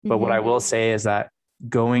But what I will say is that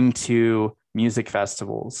going to music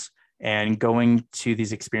festivals and going to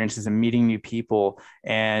these experiences and meeting new people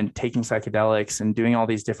and taking psychedelics and doing all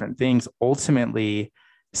these different things ultimately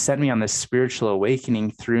sent me on this spiritual awakening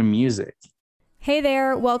through music. Hey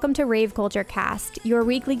there, welcome to Rave Culture Cast, your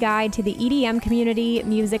weekly guide to the EDM community,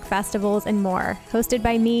 music festivals, and more, hosted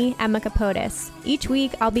by me, Emma Capotis. Each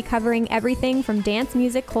week, I'll be covering everything from dance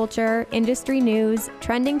music culture, industry news,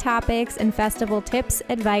 trending topics, and festival tips,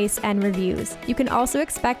 advice, and reviews. You can also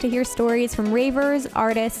expect to hear stories from ravers,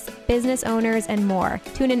 artists, business owners, and more.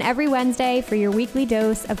 Tune in every Wednesday for your weekly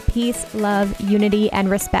dose of peace, love, unity, and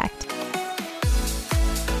respect.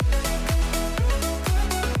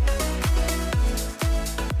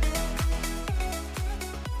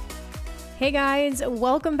 Hey guys,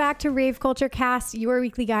 welcome back to Rave Culture Cast, your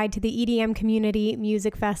weekly guide to the EDM community,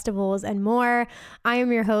 music festivals, and more. I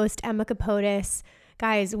am your host, Emma Capotis.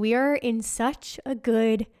 Guys, we are in such a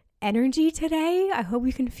good energy today. I hope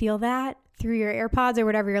you can feel that through your AirPods or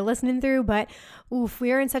whatever you're listening through, but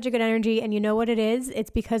we are in such a good energy, and you know what it is? It's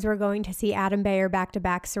because we're going to see Adam Beyer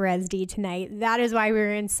back-to-back Ceres D tonight. That is why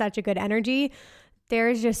we're in such a good energy.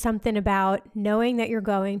 There's just something about knowing that you're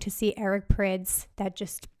going to see Eric Prydz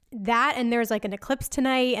that, and there's like an eclipse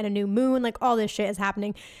tonight and a new moon, like all this shit is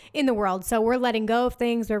happening in the world. So we're letting go of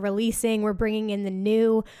things, we're releasing, we're bringing in the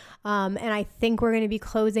new, and I think we're going to be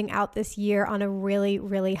closing out this year on a really,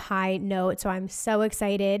 really high note. So I'm so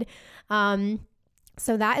excited.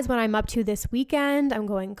 So that is what I'm up to this weekend. I'm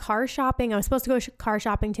going car shopping. I was supposed to go car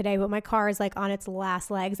shopping today, but my car is like on its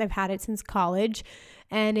last legs. I've had it since college,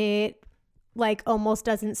 and it like almost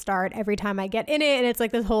doesn't start every time I get in it, and it's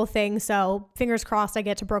like this whole thing. So fingers crossed I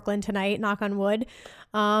get to Brooklyn tonight, knock on wood.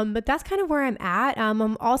 But that's kind of where I'm at.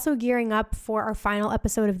 I'm also gearing up for our final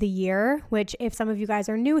episode of the year, which if some of you guys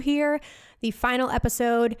are new here, the final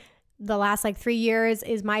episode, the last like 3 years,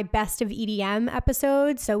 is my best of EDM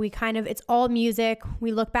episode. So it's all music.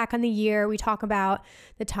 We look back on the year. We talk about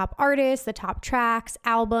the top artists, the top tracks,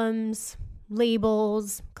 albums,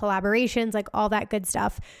 labels, collaborations, like all that good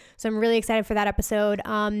stuff. So I'm really excited for that episode.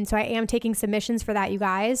 So I am taking submissions for that, you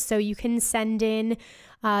guys. So you can send in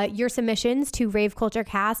your submissions to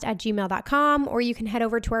raveculturecast@gmail.com, or you can head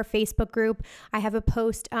over to our Facebook group. I have a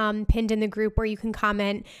post pinned in the group where you can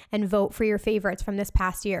comment and vote for your favorites from this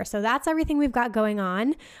past year. So that's everything we've got going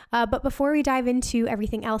on. But before we dive into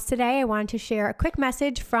everything else today, I wanted to share a quick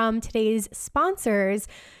message from today's sponsors.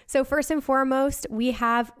 So first and foremost, we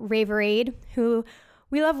have Raverade, who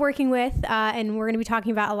we love working with, and we're going to be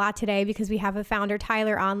talking about a lot today because we have a founder,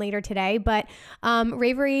 Tyler, on later today. But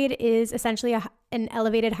Raverade is essentially an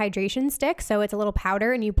elevated hydration stick. So it's a little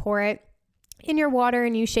powder, and you pour it in your water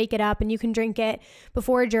and you shake it up, and you can drink it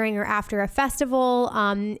before, during, or after a festival.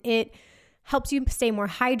 It helps you stay more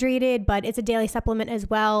hydrated, but it's a daily supplement as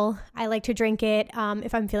well. I like to drink it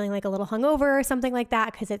if I'm feeling like a little hungover or something like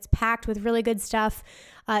that, because it's packed with really good stuff.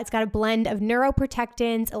 It's got a blend of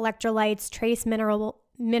neuroprotectants, electrolytes, trace minerals,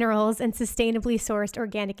 and sustainably sourced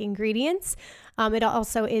organic ingredients. It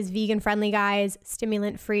also is vegan friendly, guys,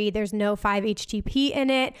 stimulant free. There's no 5-HTP in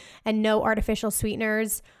it and no artificial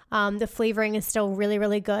sweeteners. The flavoring is still really,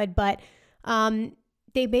 really good, but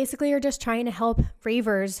they basically are just trying to help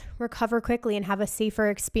ravers recover quickly and have a safer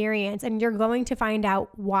experience. And you're going to find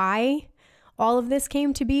out why all of this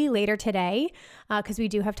came to be later today, because we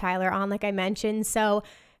do have Tyler on, like I mentioned. So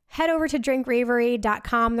head over to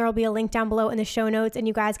drinkraverade.com. There will be a link down below in the show notes, and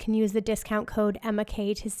you guys can use the discount code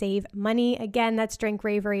EMMAK to save money. Again, that's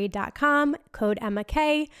drinkraverade.com, code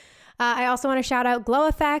EMMAK. I also want to shout out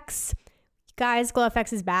GlowFX. Guys,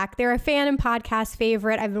 GlowFX is back. They're a fan and podcast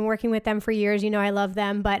favorite. I've been working with them for years. You know I love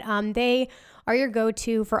them, but they are your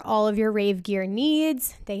go-to for all of your rave gear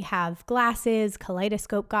needs. They have glasses,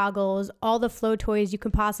 kaleidoscope goggles, all the flow toys you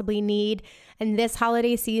could possibly need. And this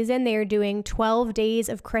holiday season, they are doing 12 days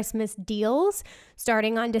of Christmas deals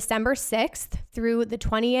starting on December 6th through the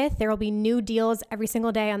 20th. There will be new deals every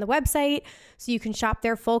single day on the website, so you can shop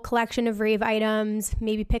their full collection of rave items,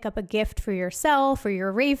 maybe pick up a gift for yourself or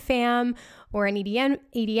your rave fam or an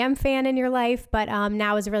EDM fan in your life. But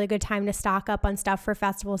now is a really good time to stock up on stuff for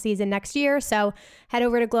festival season next year. So head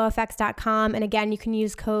over to glowfx.com. And again, you can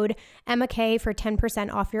use code EMMAK for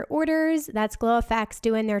 10% off your orders. That's GlowFX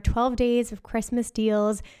doing their 12 days of Christmas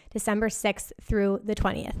deals, December 6th through the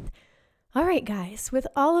 20th. All right, guys, with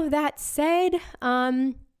all of that said,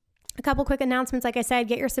 a couple quick announcements. Like I said,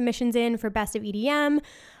 get your submissions in for Best of EDM.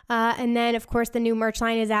 And then, of course, the new merch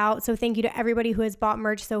line is out. So thank you to everybody who has bought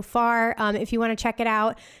merch so far. If you want to check it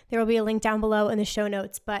out, there will be a link down below in the show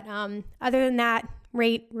notes. But other than that,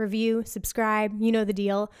 rate, review, subscribe. You know the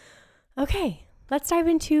deal. Okay, let's dive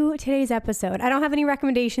into today's episode. I don't have any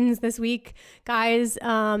recommendations this week, guys,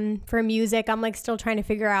 for music. I'm like still trying to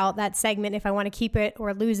figure out that segment if I want to keep it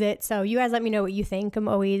or lose it. So you guys let me know what you think. I'm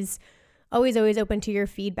always open to your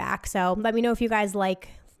feedback. So let me know if you guys like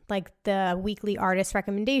the weekly artist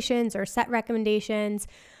recommendations or set recommendations,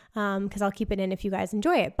 because I'll keep it in if you guys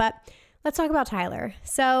enjoy it. But let's talk about Tyler.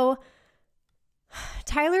 So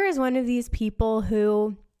Tyler is one of these people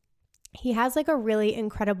who he has like a really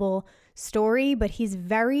incredible story, but he's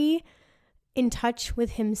very in touch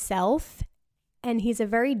with himself and he's a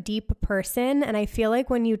very deep person. And I feel like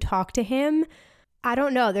when you talk to him, I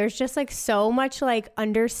don't know, there's just like so much like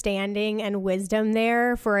understanding and wisdom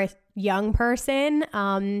there for a young person.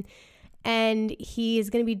 And he's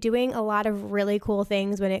going to be doing a lot of really cool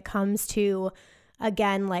things when it comes to,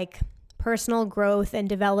 again, like personal growth and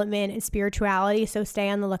development and spirituality. So stay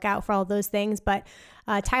on the lookout for all those things. But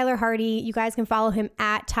Tyler Hardy, you guys can follow him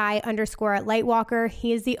at Ty_Lightwalker.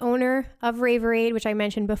 He is the owner of Raverade, which I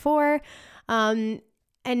mentioned before. And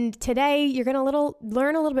today you're going to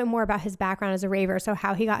learn a little bit more about his background as a raver. So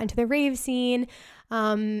how he got into the rave scene,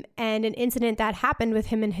 and an incident that happened with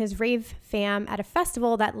him and his rave fam at a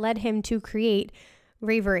festival that led him to create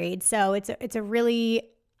Raverade. So it's a really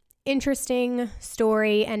interesting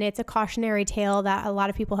story, and it's a cautionary tale that a lot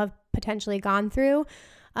of people have potentially gone through.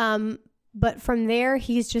 But from there,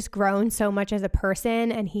 he's just grown so much as a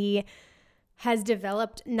person, and he has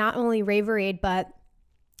developed not only Raverade, but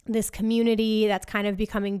this community that's kind of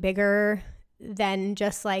becoming bigger than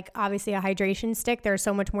just like obviously a hydration stick. There's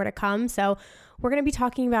so much more to come. So we're going to be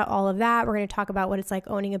talking about all of that. We're going to talk about what it's like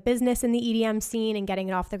owning a business in the EDM scene and getting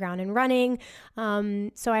it off the ground and running.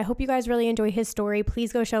 So I hope you guys really enjoy his story.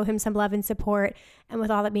 Please go show him some love and support. And with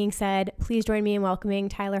all that being said, please join me in welcoming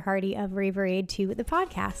Tyler Hardy of Raverade to the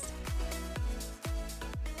podcast.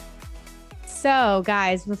 So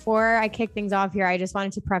guys, before I kick things off here, I just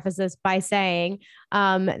wanted to preface this by saying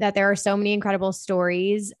that there are so many incredible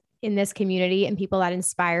stories in this community and people that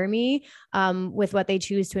inspire me with what they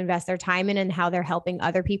choose to invest their time in and how they're helping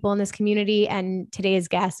other people in this community. And today's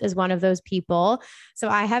guest is one of those people. So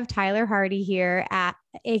I have Tyler Hardy here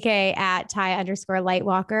aka at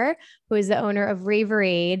Ty_Lightwalker, who is the owner of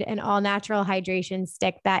Raverade, an all natural hydration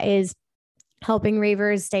stick that is helping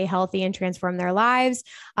ravers stay healthy and transform their lives.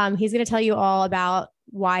 He's going to tell you all about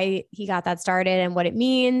why he got that started and what it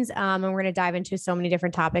means. And we're going to dive into so many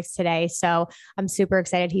different topics today. So I'm super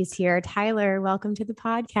excited he's here. Tyler, welcome to the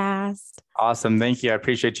podcast. Awesome. Thank you. I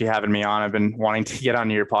appreciate you having me on. I've been wanting to get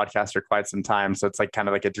on your podcast for quite some time. So it's like kind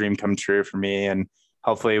of like a dream come true for me. And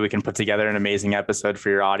hopefully we can put together an amazing episode for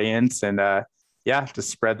your audience and just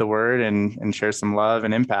spread the word and share some love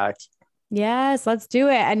and impact. Yes, let's do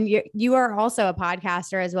it. And you are also a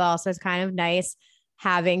podcaster as well. So it's kind of nice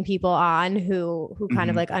having people on who kind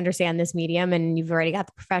of like understand this medium, and you've already got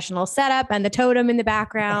the professional setup and the totem in the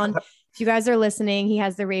background. If you guys are listening, he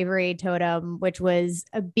has the Raverade totem, which was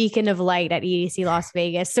a beacon of light at EDC Las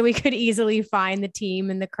Vegas. So we could easily find the team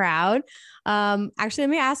in the crowd. Actually, let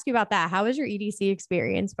me ask you about that. How was your EDC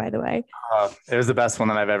experience, by the way? It was the best one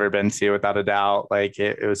that I've ever been to, without a doubt. Like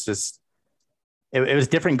it was just, it was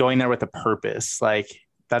different going there with a purpose. Like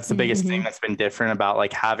that's the biggest thing that's been different about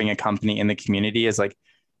like having a company in the community is like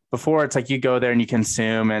before it's like you go there and you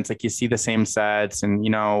consume and it's like you see the same sets and,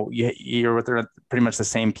 you know, you're with pretty much the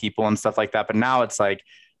same people and stuff like that. But now it's like,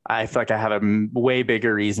 I feel like I have a way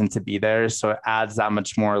bigger reason to be there. So it adds that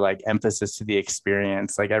much more like emphasis to the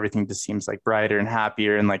experience. Like everything just seems like brighter and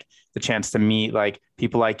happier, and like the chance to meet like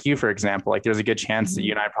people like you, for example, like there's a good chance that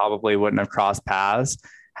you and I probably wouldn't have crossed paths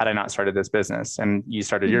had I not started this business and you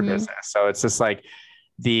started your business. So it's just like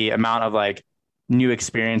the amount of like new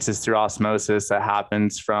experiences through osmosis that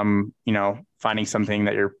happens from, you know, finding something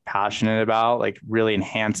that you're passionate about, like really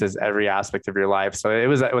enhances every aspect of your life. So it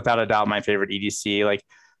was without a doubt my favorite EDC. Like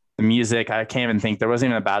the music, I can't even think there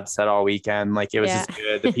wasn't even a bad set all weekend. Like it was just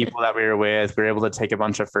good. The people that we were with, we were able to take a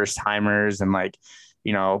bunch of first timers and like,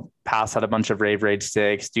 you know, pass out a bunch of Raverade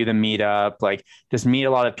sticks, do the meetup, like just meet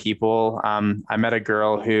a lot of people. I met a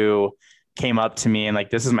girl who came up to me and like,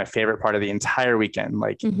 this is my favorite part of the entire weekend,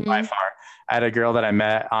 like by far. I had a girl that I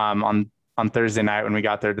met on Thursday night when we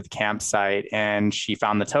got there to the campsite, and she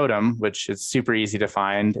found the totem, which is super easy to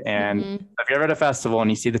find. And if you're ever at a festival and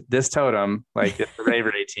you see this totem, like it's the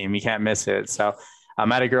Raverade team, you can't miss it. So I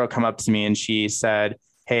had a girl come up to me and she said,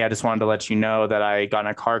 "Hey, I just wanted to let you know that I got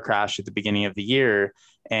in a car crash at the beginning of the year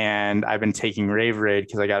and I've been taking Raverade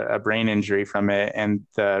because I got a brain injury from it. And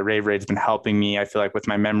the Raverade's been helping me, I feel like, with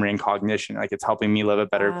my memory and cognition, like it's helping me live a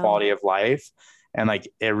better quality of life." And like,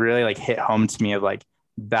 it really like hit home to me of like,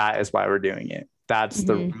 that is why we're doing it. that's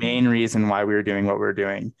the Mhm. main reason why we were doing what we were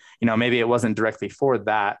doing. Maybe it wasn't directly for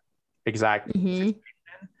that exact, Mhm.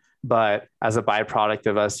 but as a byproduct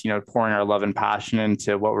of us, pouring our love and passion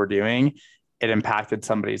into what we're doing, it impacted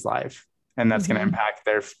somebody's life, and that's going to Mhm. impact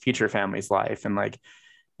their future family's life. And like,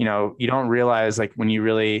 you don't realize like when you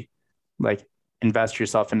really like invest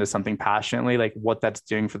yourself into something passionately, like what that's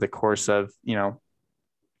doing for the course of,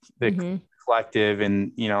 the Mhm. collective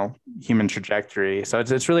and, human trajectory. So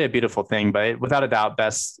it's really a beautiful thing, but without a doubt,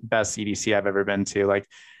 best EDC I've ever been to. Like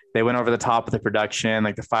they went over the top of the production,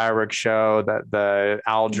 like the fireworks show, the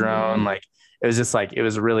owl drone, Mhm. like it was just like, it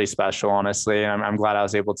was really special, honestly. And I'm glad I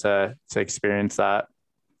was able to experience that.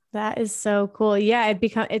 That is so cool. Yeah,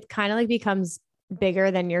 it kind of like becomes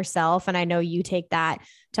bigger than yourself, and I know you take that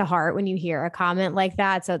to heart when you hear a comment like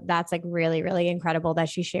that. So that's like really really incredible that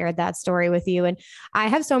she shared that story with you. And I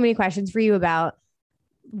have so many questions for you about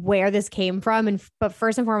where this came from, but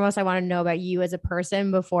first and foremost I want to know about you as a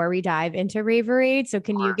person before we dive into Raverade. So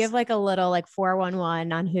can you give like a little like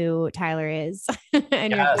 411 on who Tyler is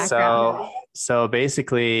and your Yeah. background? So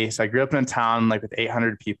basically, I grew up in a town like with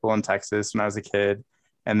 800 people in Texas when I was a kid.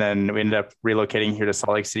 And then we ended up relocating here to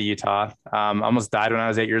Salt Lake City, Utah. Almost died when I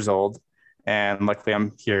was 8 years old. And luckily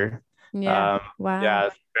I'm here. Yeah. Um, Wow. yeah,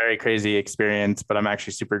 very crazy experience, but I'm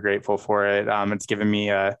actually super grateful for it. It's given me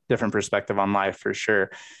a different perspective on life for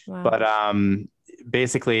sure. Wow. But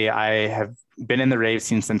basically, I have been in the rave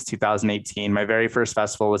scene since 2018. My very first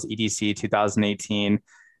festival was EDC 2018.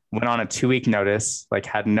 Went on a 2 week notice, like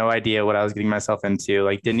had no idea what I was getting myself into,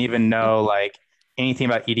 like didn't even know like anything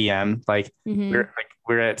about EDM. Like Mm-hmm.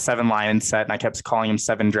 we are at Seven Lions set and I kept calling him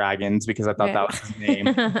Seven Dragons because I thought Right. that was his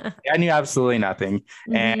name. I knew absolutely nothing.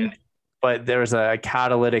 And Mm-hmm. but there was a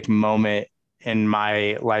catalytic moment in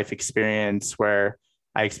my life experience where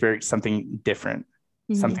I experienced something different,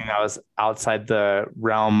 Mm-hmm. something that was outside the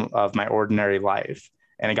realm of my ordinary life.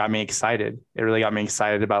 And it got me excited. It really got me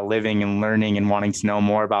excited about living and learning and wanting to know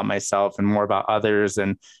more about myself and more about others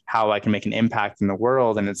and how I can make an impact in the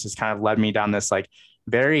world. And it's just kind of led me down this like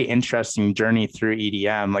very interesting journey through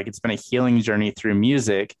EDM. Like it's been a healing journey through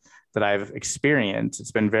music that I've experienced.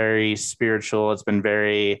 It's been very spiritual. It's been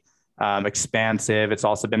very expansive. It's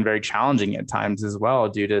also been very challenging at times as well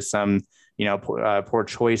due to some, poor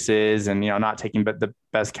choices and, not taking the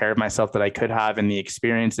best care of myself that I could have in the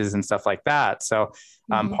experiences and stuff like that. So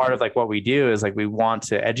Mm-hmm. part of like what we do is like we want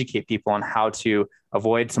to educate people on how to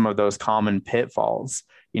avoid some of those common pitfalls,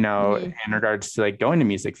 Mm-hmm. in regards to like going to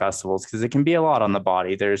music festivals, because it can be a lot on the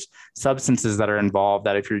body. There's substances that are involved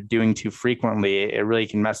that if you're doing too frequently, it really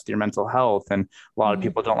can mess with your mental health. And a lot of Mm-hmm.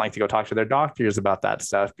 people don't like to go talk to their doctors about that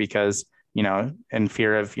stuff because, in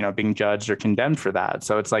fear of, being judged or condemned for that.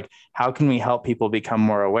 So it's like, how can we help people become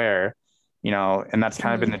more aware? And that's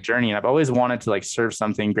kind of been the journey. And I've always wanted to like serve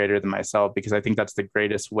something greater than myself, because I think that's the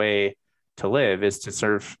greatest way to live, is to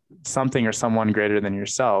serve something or someone greater than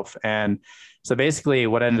yourself. And so basically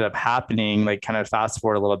what ended up happening, like kind of fast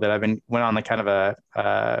forward a little bit, went on like kind of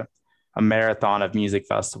a marathon of music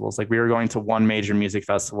festivals. Like we were going to one major music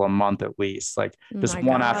festival a month at least, like Oh just my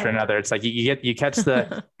one after God. another. It's like you catch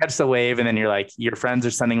the wave, and then you're like, your friends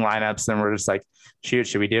are sending lineups, and we're just like, shoot,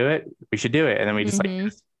 should we do it? We should do it. And then we just like Mm-hmm.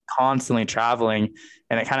 constantly traveling,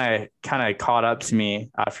 and it kind of caught up to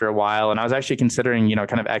me after a while. And I was actually considering,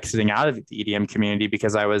 kind of exiting out of the EDM community,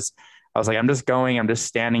 because I was like, I'm just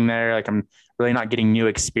standing there. Like I'm really not getting new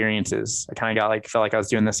experiences. I kind of felt like I was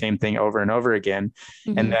doing the same thing over and over again.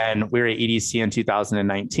 And Mm-hmm. then we were at EDC in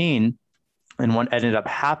 2019. And what ended up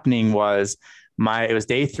happening was it was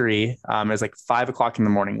day 3. It was like 5 o'clock in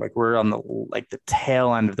the morning. Like we're on the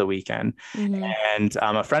tail end of the weekend. Mm-hmm. And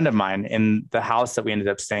a friend of mine, in the house that we ended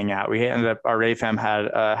up staying at, our Ray fam had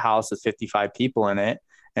a house with 55 people in it.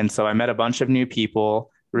 And so I met a bunch of new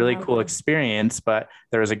people, really Wow. cool experience. But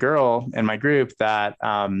there was a girl in my group that,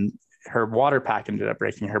 her water pack ended up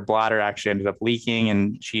breaking. Her bladder actually ended up leaking,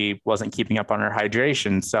 and she wasn't keeping up on her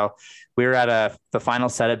hydration. So we were at the final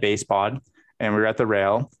set at Base Pod, and we were at the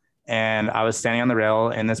rail, and I was standing on the rail,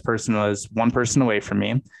 and this person was one person away from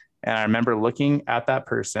me. And I remember looking at that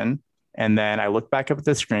person, and then I looked back up at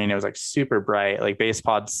the screen. It was like super bright. Like Base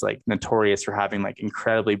Pod's like notorious for having like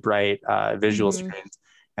incredibly bright visual Mm-hmm. screens.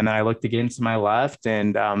 And then I looked again to my left,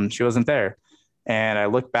 and she wasn't there. And I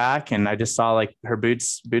looked back, and I just saw like her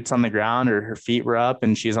boots on the ground, or her feet were up,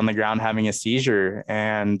 and she's on the ground having a seizure.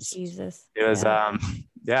 And Jesus. it was, Yeah.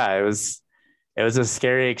 yeah, it was a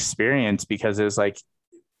scary experience, because it was like,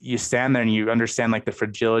 you stand there and you understand like the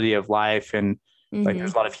fragility of life, and like Mm-hmm.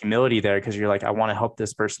 there's a lot of humility there, because you're like, I want to help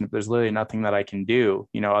this person, but there's literally nothing that I can do,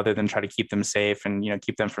 other than try to keep them safe and,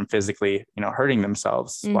 keep them from physically, hurting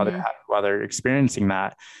themselves while Mm-hmm. they're experiencing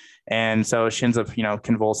that. And so she ends up,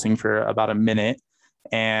 convulsing for about a minute.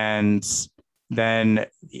 And then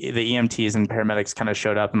the EMTs and paramedics kind of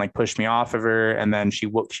showed up and like pushed me off of her. And then she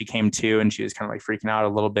came to, and she was kind of like freaking out a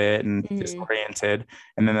little bit and disoriented.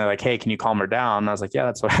 And then they're like, "Hey, can you calm her down?" And I was like, "Yeah,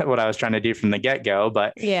 that's what I was trying to do from the get-go."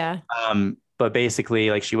 But but basically,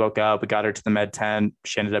 like, she woke up, we got her to the med tent.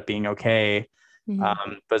 She ended up being okay. But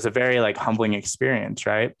it's a very like humbling experience,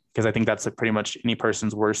 right? Because I think that's like pretty much any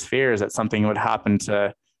person's worst fear, is that something would happen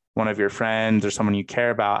to one of your friends or someone you care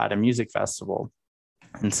about at a music festival.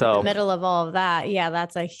 And so in the middle of all of that,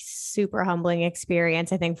 that's a super humbling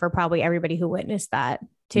experience, I think, for probably everybody who witnessed that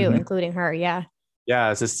too, including her. Yeah.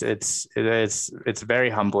 It's just, it's very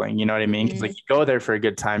humbling. You know what I mean? Cause like, you go there for a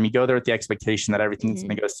good time, you go there with the expectation that everything's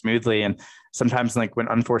going to go smoothly. And sometimes like when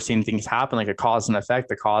unforeseen things happen, like a cause and effect,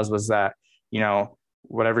 the cause was that,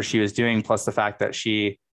 whatever she was doing, plus the fact that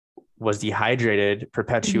she was dehydrated,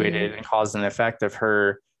 perpetuated and caused an effect of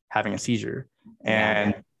her having a seizure.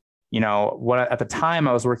 And what at the time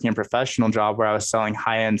I was working a professional job where I was selling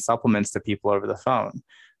high-end supplements to people over the phone.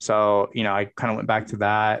 So, I kind of went back to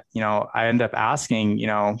that. I ended up asking,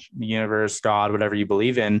 the universe, God, whatever you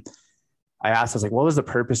believe in. I was like, what was the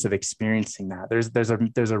purpose of experiencing that?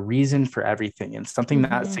 There's a reason for everything, and something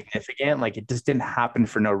that significant, like, it just didn't happen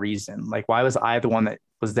for no reason. Like, why was I the one that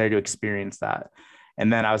was there to experience that?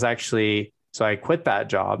 And then so I quit that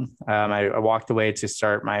job. I walked away to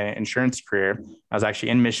start my insurance career. I was actually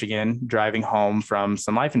in Michigan driving home from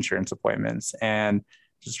some life insurance appointments, and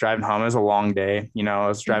just driving home. It was a long day. I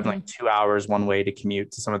was driving like 2 hours one way to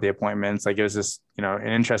commute to some of the appointments. Like, it was just, an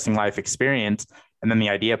interesting life experience. And then the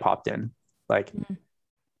idea popped in, like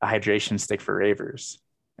a hydration stick for ravers.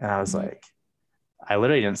 And I was like, I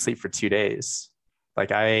literally didn't sleep for 2 days.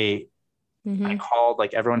 Like I called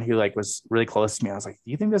like everyone who like was really close to me. I was like,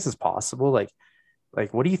 "Do you think this is possible? Like,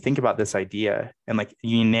 what do you think about this idea?" And like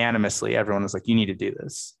unanimously, everyone was like, "You need to do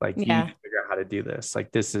this. Like, you need to figure out how to do this.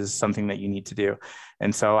 Like, this is something that you need to do."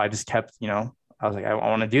 And so I just kept, I was like, I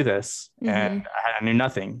want to do this. And I knew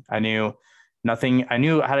nothing. I knew nothing. I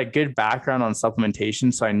had a good background on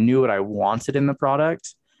supplementation. So I knew what I wanted in the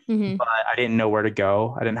product, but I didn't know where to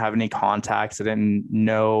go. I didn't have any contacts. I didn't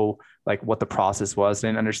know like what the process was. I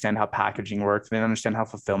didn't understand how packaging worked. I didn't understand how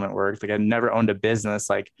fulfillment worked. Like, I'd never owned a business,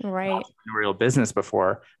 like entrepreneurial business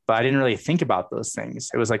before, but I didn't really think about those things.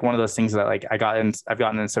 It was like one of those things that like I've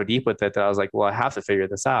gotten in so deep with it that I was like, well, I have to figure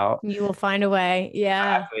this out. You will find a way.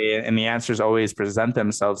 Yeah. Exactly. And the answers always present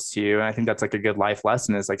themselves to you. And I think that's like a good life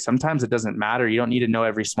lesson, is like, sometimes it doesn't matter. You don't need to know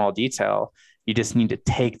every small detail. You just need to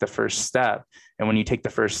take the first step. And when you take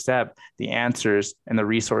the first step, the answers and the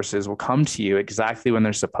resources will come to you exactly when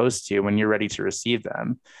they're supposed to, when you're ready to receive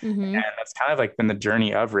them. And that's kind of like been the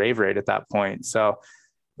journey of Rave Raid at that point. So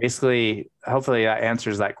basically, hopefully that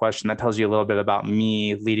answers that question. That tells you a little bit about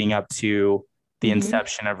me leading up to the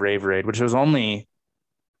inception of Rave Raid, which was only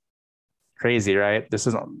crazy, right? This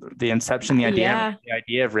is the inception. The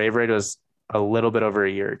idea of Rave Raid was a little bit over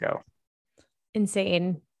a year ago.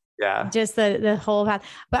 Insane. Yeah. Just the whole path.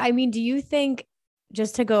 But I mean, do you think,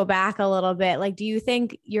 just to go back a little bit, like, do you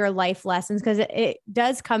think your life lessons, because it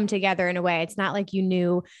does come together in a way, it's not like you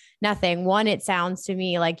knew nothing. One, it sounds to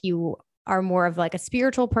me like you are more of like a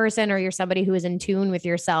spiritual person, or you're somebody who is in tune with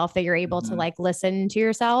yourself, that you're able to like listen to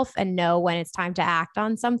yourself and know when it's time to act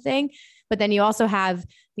on something. But then you also have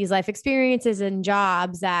these life experiences and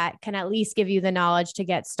jobs that can at least give you the knowledge to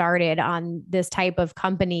get started on this type of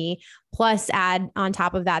company. Plus, add on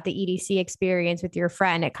top of that the EDC experience with your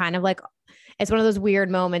friend. It kind of like, it's one of those weird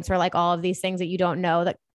moments where like all of these things that you don't know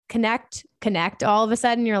that connect all of a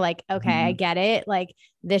sudden. You're like, okay, I get it. Like,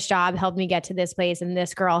 this job helped me get to this place, and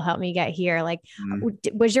this girl helped me get here. Like,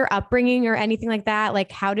 was your upbringing or anything like that?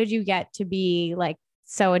 Like, how did you get to be like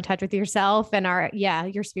so in touch with yourself and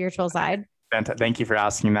your spiritual side? Thank you for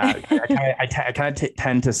asking that. I kind of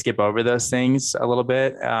tend to skip over those things a little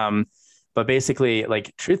bit. But basically,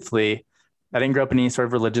 like, truthfully, I didn't grow up in any sort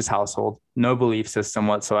of religious household, no belief system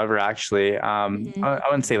whatsoever, actually. I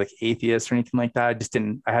wouldn't say like atheist or anything like that.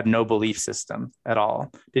 I had no belief system at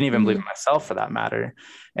all. Didn't even believe in myself, for that matter.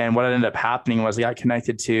 And what ended up happening was I got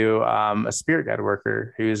connected to a spirit guide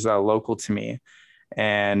worker who's local to me.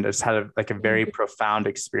 And I just had a very profound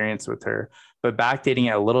experience with her. But backdating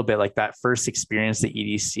it a little bit, like that first experience, the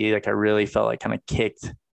EDC, like I really felt like kind of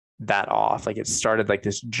kicked that off. Like, it started like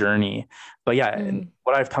this journey. But and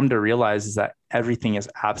what I've come to realize is that everything is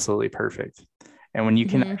absolutely perfect. And when you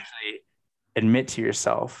can actually admit to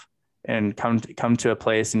yourself and come to a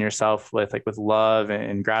place in yourself with love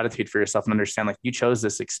and gratitude for yourself, and understand like you chose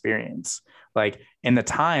this experience. Like, in the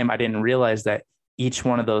time, I didn't realize that each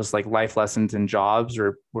one of those like life lessons and jobs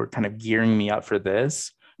were kind of gearing me up for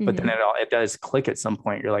this. but then it does click at some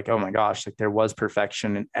point. You're like, oh my gosh, like there was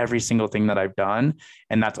perfection in every single thing that I've done.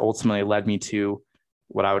 And that's ultimately led me to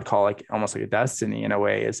what I would call like almost like a destiny in a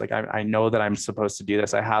way. Is like, I know that I'm supposed to do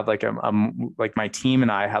this. I have like like my team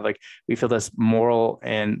and I have like, we feel this moral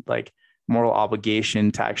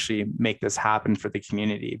obligation to actually make this happen for the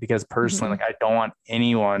community, because personally, like I don't want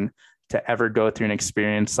anyone to ever go through an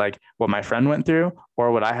experience like what my friend went through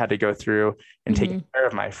or what I had to go through and taking care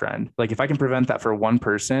of my friend. Like if I can prevent that for one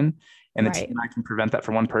person and the team, I can prevent that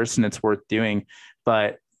for one person, it's worth doing.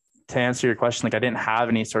 But to answer your question, like I didn't have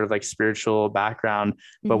any sort of like spiritual background,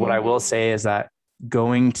 but what I will say is that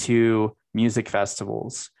going to music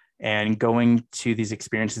festivals and going to these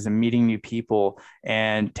experiences and meeting new people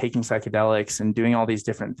and taking psychedelics and doing all these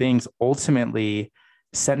different things ultimately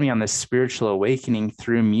sent me on this spiritual awakening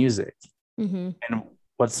through music. And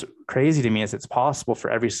what's crazy to me is it's possible for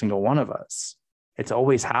every single one of us. It's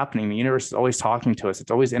always happening. The universe is always talking to us. It's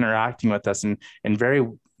always interacting with us in very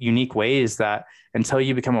unique ways that until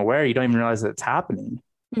you become aware, you don't even realize that it's happening.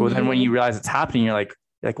 But then when you realize it's happening, you're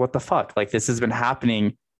like, what the fuck? Like this has been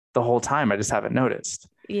happening the whole time. I just haven't noticed.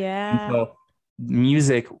 Yeah. And so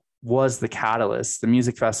music was the catalyst. The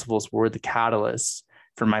music festivals were the catalyst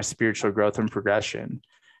for my spiritual growth and progression.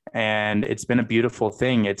 And it's been a beautiful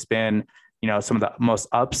thing. It's been, some of the most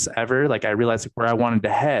ups ever. Like I realized where I wanted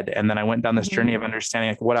to head. And then I went down this journey of understanding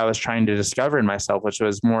like what I was trying to discover in myself, which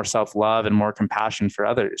was more self-love and more compassion for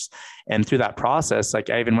others. And through that process, like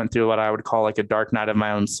I even went through what I would call like a dark night of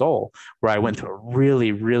my own soul, where I went to a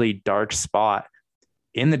really, really dark spot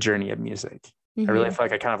in the journey of music. I really feel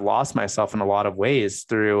like I kind of lost myself in a lot of ways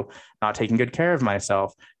through not taking good care of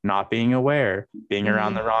myself, not being aware, being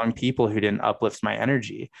around the wrong people who didn't uplift my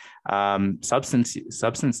energy,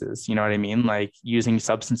 substances, you know what I mean? Like using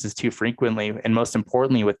substances too frequently, and most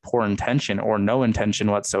importantly, with poor intention or no intention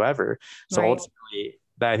whatsoever. So ultimately,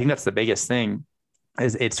 I think that's the biggest thing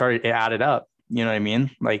is it added up. You know what I mean?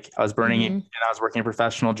 Like I was burning it and I was working a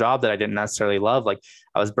professional job that I didn't necessarily love. Like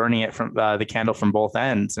I was burning it from the candle from both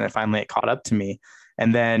ends, and it caught up to me.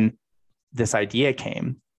 And then this idea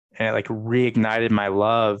came and it like reignited my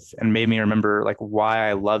love and made me remember like why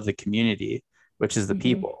I love the community, which is the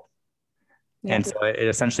people. Yeah. And so it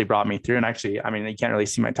essentially brought me through. And actually, I mean, you can't really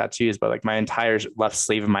see my tattoos, but like my entire left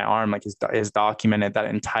sleeve of my arm, like is documented that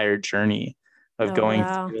entire journey of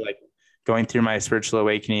going through my spiritual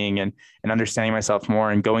awakening and understanding myself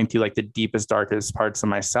more and going through like the deepest, darkest parts of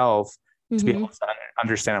myself to be able to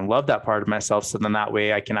understand and love that part of myself. So then that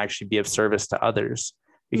way I can actually be of service to others,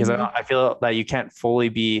 because I feel that you can't fully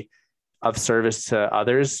be of service to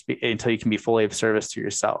others until you can be fully of service to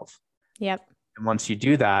yourself. Yep. And once you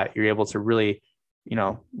do that, you're able to really,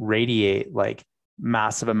 radiate like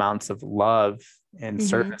massive amounts of love and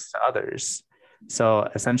service to others. So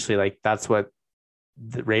essentially like that's what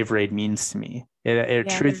the Rave Raid means to me.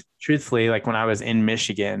 Truthfully, like when I was in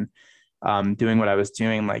Michigan, doing what I was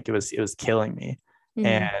doing, like it was killing me.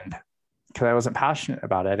 And because I wasn't passionate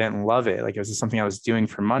about it, I didn't love it. Like it was just something I was doing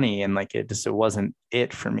for money, and like it wasn't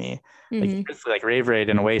it for me. Like Rave Raid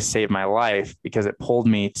in a way saved my life, because it pulled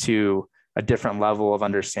me to a different level of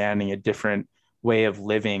understanding, a different way of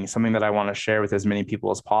living, something that I want to share with as many people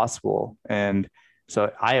as possible. And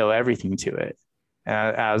so I owe everything to it.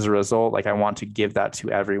 And as a result, like I want to give that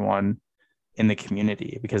to everyone in the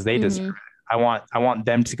community, because they deserve it. I want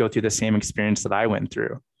them to go through the same experience that I went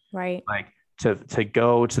through. Right. Like to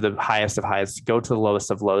go to the highest of highs, to go to the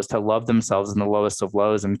lowest of lows, to love themselves in the lowest of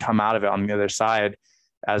lows and come out of it on the other side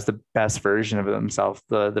as the best version of themselves,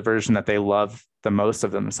 the version that they love the most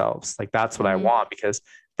of themselves. Like that's what I want, because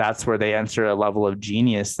that's where they enter a level of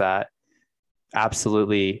genius that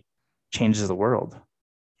absolutely changes the world.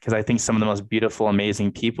 Because I think some of the most beautiful,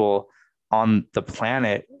 amazing people on the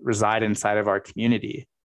planet reside inside of our community.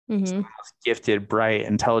 Some of the most gifted, bright,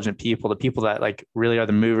 intelligent people, the people that like really are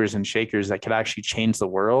the movers and shakers that could actually change the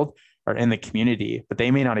world, are in the community, but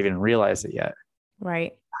they may not even realize it yet.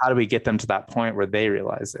 Right. How do we get them to that point where they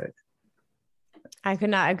realize it? I could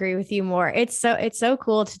not agree with you more. It's so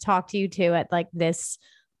cool to talk to you too at like this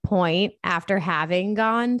point after having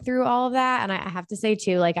gone through all of that. And I have to say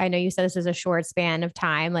too, like, I know you said this is a short span of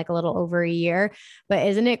time, like a little over a year, but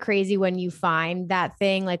isn't it crazy when you find that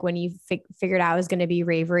thing, like when you figured out it was going to be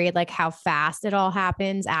Rave Raid, like how fast it all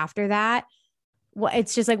happens after that? Well,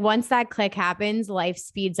 it's just like once that click happens, life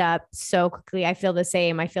speeds up so quickly. I feel the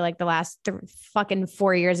same. I feel like the last fucking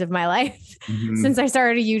 4 years of my life since I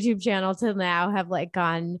started a YouTube channel till now have like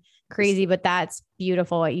gone crazy, but that's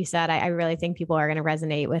beautiful what you said. I really think people are going to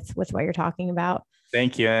resonate with what you're talking about.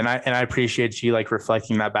 Thank you. And I appreciate you like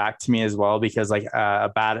reflecting that back to me as well, because like a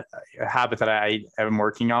bad habit that I am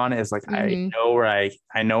working on is like, I know where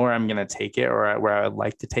I'm going to take it, or where I would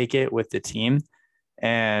like to take it with the team.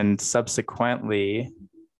 And subsequently,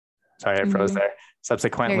 sorry, I froze there.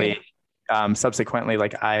 Subsequently,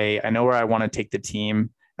 like I know where I want to take the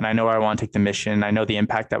team, and I know where I want to take the mission. I know the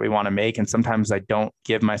impact that we want to make. And sometimes I don't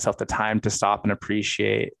give myself the time to stop and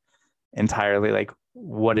appreciate entirely like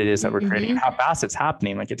what it is that we're creating, how fast it's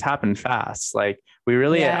happening. Like it's happened fast. Like we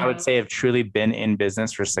really, I would say, have truly been in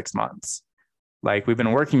business for 6 months. Like we've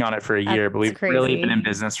been working on it for a year, but we've really been in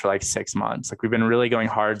business for like 6 months. Like we've been really going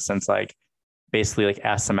hard since like basically like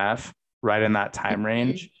SMF, right in that time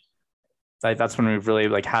range. Like that's when we've really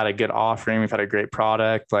like had a good offering. We've had a great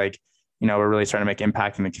product. Like, you know, we're really starting to make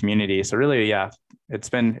impact in the community. So really, yeah, it's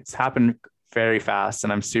happened very fast,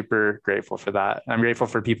 and I'm super grateful for that. I'm grateful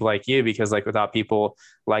for people like you, because like without people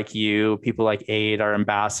like you, people like Aid, our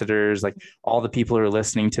ambassadors, like all the people who are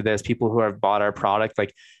listening to this, people who have bought our product,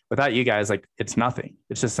 like without you guys, like it's nothing.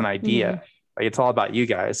 It's just an idea. Like it's all about you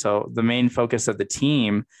guys. So the main focus of the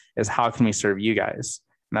team is how can we serve you guys?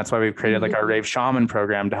 And that's why we've created like our Rave Shaman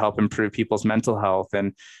program to help improve people's mental health.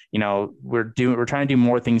 And, you know, we're trying to do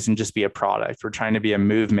more things than just be a product. We're trying to be a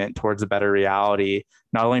movement towards a better reality,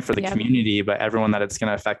 not only for the community, but everyone that it's going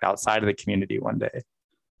to affect outside of the community one day.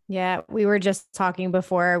 Yeah. We were just talking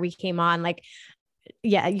before we came on, like,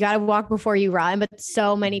 yeah, you got to walk before you run, but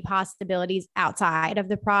so many possibilities outside of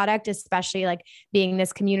the product, especially like being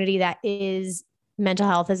this community that is mental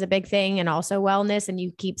health is a big thing, and also wellness. And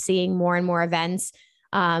you keep seeing more and more events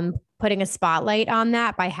putting a spotlight on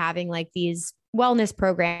that by having like these wellness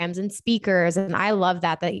programs and speakers. And I love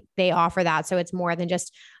that they offer that. So it's more than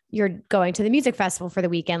just you're going to the music festival for the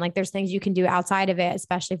weekend. Like there's things you can do outside of it,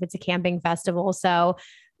 especially if it's a camping festival. So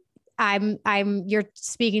you're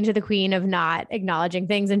speaking to the queen of not acknowledging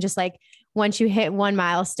things, and just like, once you hit one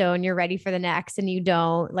milestone, you're ready for the next, and you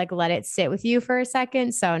don't like let it sit with you for a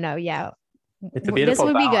second. So no, yeah. It's a beautiful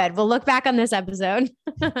This would balance. be good. We'll look back on this episode.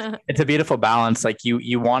 It's a beautiful balance. Like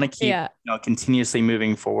you want to keep, you know, continuously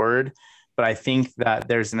moving forward. But I think that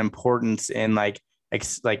there's an importance in like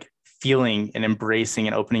feeling and embracing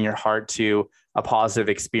and opening your heart to a positive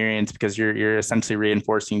experience, because you're essentially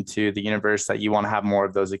reinforcing to the universe that you want to have more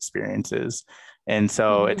of those experiences. And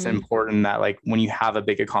so it's important that like when you have a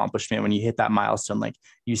big accomplishment, when you hit that milestone, like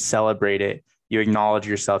you celebrate it, you acknowledge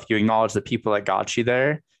yourself, you acknowledge the people that got you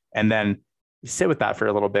there, and then you sit with that for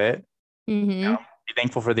a little bit, you know, be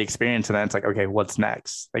thankful for the experience. And then it's like, okay, what's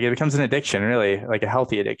next? Like it becomes an addiction, really, like a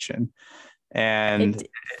healthy addiction. And it's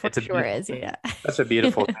such a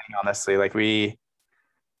beautiful thing, honestly. Like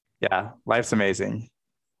life's amazing.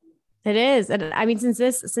 It is. And I mean,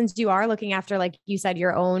 since you are looking after, like you said,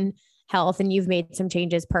 your own health, and you've made some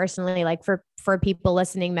changes personally, like for people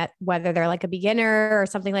listening, that whether they're like a beginner or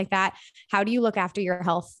something like that, how do you look after your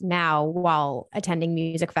health now while attending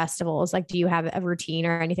music festivals? Like, do you have a routine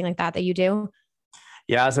or anything like that you do?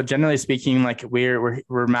 Yeah. So generally speaking, like we're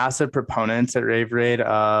massive proponents at Rave Raid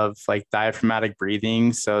of like diaphragmatic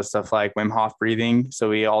breathing. So stuff like Wim Hof breathing. So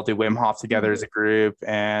we all do Wim Hof together as a group,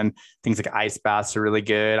 and things like ice baths are really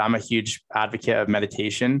good. I'm a huge advocate of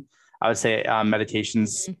meditation. I would say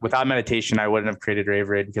meditations, without meditation, I wouldn't have created Rave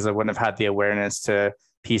Raid, because I wouldn't have had the awareness to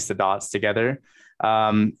piece the dots together.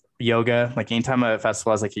 Yoga, like anytime a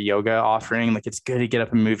festival has like a yoga offering, like it's good to get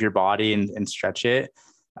up and move your body and stretch it.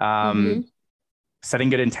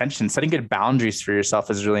 Setting good intentions, setting good boundaries for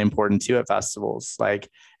yourself is really important too at festivals. Like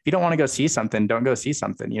if you don't want to go see something, don't go see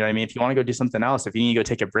something. You know what I mean? If you want to go do something else, if you need to go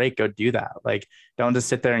take a break, go do that. Like don't just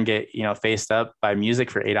sit there and get, you know, faced up by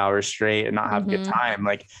music for 8 hours straight and not have a good time.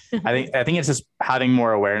 Like I think it's just having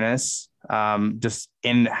more awareness, just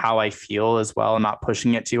in how I feel as well, and not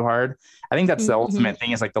pushing it too hard. I think that's the ultimate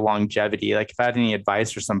thing, is like the longevity. Like if I had any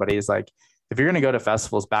advice for somebody, is like, if you're going to go to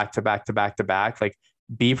festivals back to back to back to back, like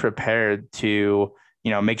be prepared to,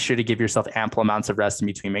 you know, make sure to give yourself ample amounts of rest in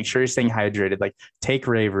between. Make sure you're staying hydrated. Like take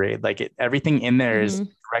Rave Raid. Like everything in there is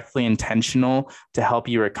directly intentional to help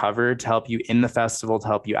you recover, to help you in the festival, to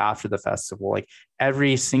help you after the festival. Like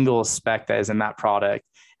every single spec that is in that product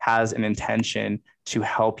has an intention to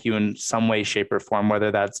help you in some way, shape, or form,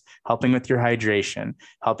 whether that's helping with your hydration,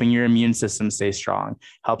 helping your immune system stay strong,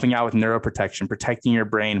 helping out with neuroprotection, protecting your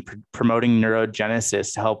brain, promoting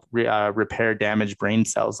neurogenesis to help repair damaged brain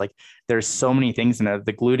cells. Like there's so many things in it.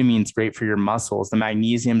 The glutamine is great for your muscles. The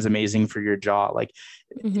magnesium is amazing for your jaw. Like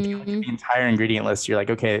if you look at the entire ingredient list, you're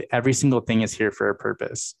like, okay, every single thing is here for a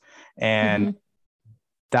purpose. And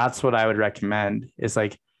that's what I would recommend, is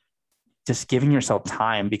like, just giving yourself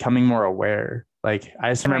time, becoming more aware. Like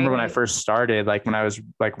I just remember when I first started, like when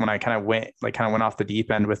I kind of went off the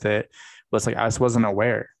deep end with it, was like I just wasn't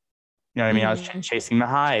aware. You know what I mean? I was chasing the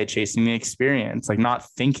high, chasing the experience, like not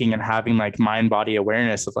thinking and having like mind body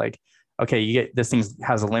awareness of like, okay, you get this thing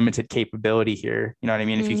has a limited capability here. You know what I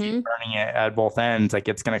mean? If you keep burning it at both ends, like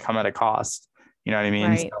it's going to come at a cost. You know what I mean?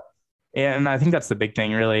 Right. So, and I think that's the big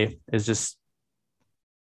thing really, is just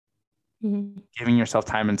giving yourself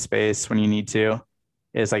time and space when you need to,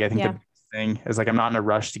 is like, I think the biggest thing is like, I'm not in a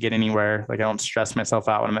rush to get anywhere. Like I don't stress myself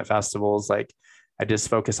out when I'm at festivals. Like I just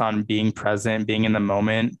focus on being present, being in the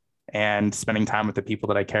moment, and spending time with the people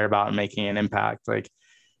that I care about and making an impact. Like,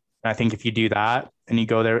 I think if you do that and you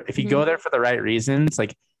go there, if you go there for the right reasons,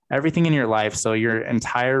 like everything in your life, so your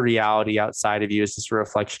entire reality outside of you is just a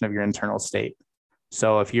reflection of your internal state.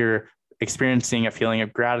 So if you're experiencing a feeling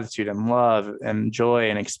of gratitude and love and joy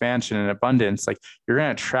and expansion and abundance, like you're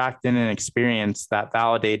going to attract in an experience that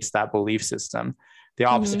validates that belief system. The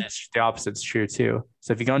opposite is true too.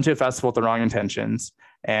 So if you go into a festival with the wrong intentions,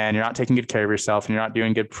 and you're not taking good care of yourself, and you're not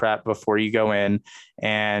doing good prep before you go in,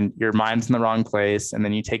 and your mind's in the wrong place, and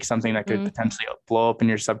then you take something that could potentially blow up in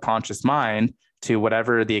your subconscious mind to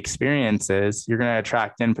whatever the experience is, you're going to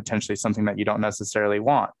attract in potentially something that you don't necessarily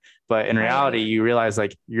want. But in reality, you realize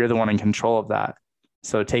like you're the one in control of that.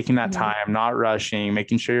 So taking that time, not rushing,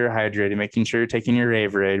 making sure you're hydrated, making sure you're taking your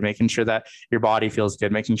Ravorade, making sure that your body feels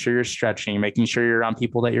good, making sure you're stretching, making sure you're around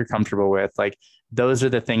people that you're comfortable with. Like those are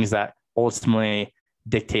the things that ultimately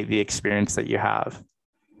dictate the experience that you have.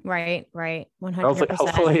 Right.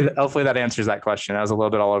 100%. Hopefully that answers that question. I was a little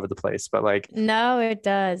bit all over the place, but like, no, it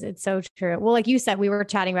does. It's so true. Well, like you said, we were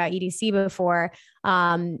chatting about EDC before,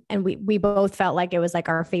 and we both felt like it was like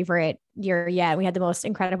our favorite year yet. We had the most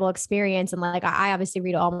incredible experience. And like, I obviously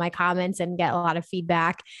read all my comments and get a lot of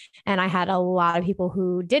feedback. And I had a lot of people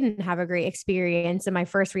who didn't have a great experience. And my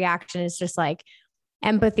first reaction is just like,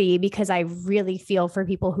 empathy, because I really feel for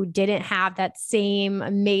people who didn't have that same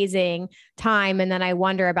amazing time. And then I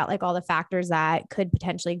wonder about like all the factors that could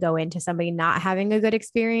potentially go into somebody not having a good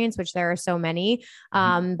experience, which there are so many.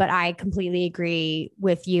 But I completely agree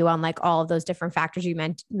with you on like all of those different factors you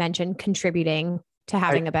mentioned contributing to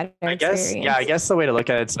having a better experience. Yeah, I guess the way to look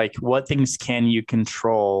at it, it's like, what things can you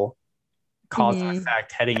control cause and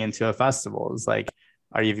effect heading into a festival? Is like,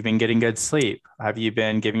 have you been getting good sleep? Have you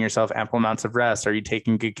been giving yourself ample amounts of rest? Are you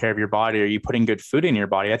taking good care of your body? Are you putting good food in your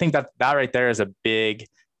body? I think that right there is a big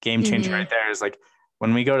game changer right there. Is like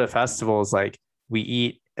when we go to festivals, like we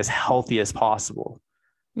eat as healthy as possible.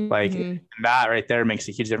 Like that right there makes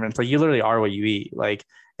a huge difference. Like you literally are what you eat. Like,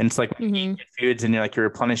 and it's like when you eat good foods and you're like, you're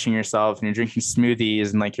replenishing yourself and you're drinking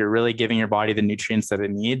smoothies and like, you're really giving your body the nutrients that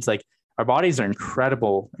it needs. Like our bodies are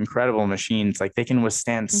incredible machines. Like they can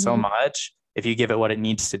withstand so much if you give it what it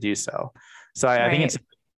needs to do so. So I think it's,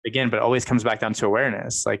 again, but it always comes back down to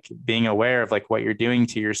awareness, like being aware of like what you're doing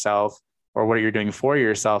to yourself or what you're doing for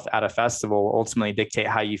yourself at a festival will ultimately dictate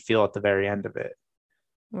how you feel at the very end of it.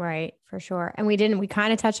 Right. For sure. And we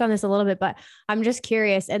kind of touched on this a little bit, but I'm just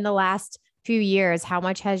curious, in the last few years, how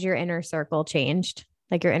much has your inner circle changed?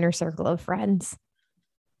 Like your inner circle of friends?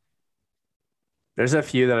 There's a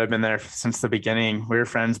few that have been there since the beginning. We were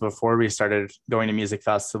friends before we started going to music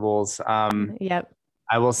festivals.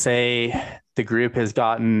 I will say the group has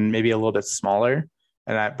gotten maybe a little bit smaller,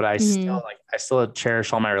 but I still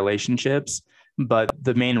cherish all my relationships. But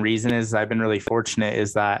the main reason is I've been really fortunate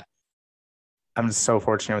is that I'm just so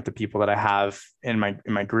fortunate with the people that I have in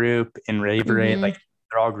my group, in Ravorade. Like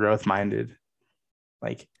they're all growth minded,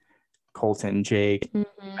 like Colton, Jake,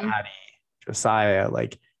 Maddie, Josiah,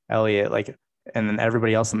 like Elliot, like, and then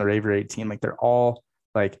everybody else on the Ravorade team, like they're all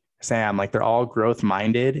like Sam, like they're all growth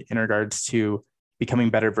minded in regards to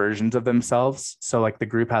becoming better versions of themselves. So like the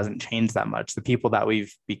group hasn't changed that much. The people that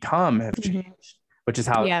we've become have changed, which is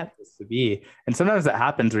how it's supposed to be. And sometimes that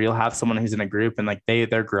happens where you'll have someone who's in a group and like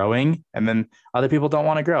they're growing and then other people don't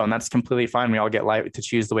want to grow. And that's completely fine. We all get life to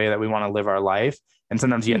choose the way that we want to live our life. And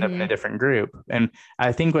sometimes you end up in a different group. And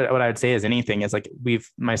I think what I would say is anything is like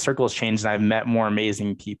my circle's changed and I've met more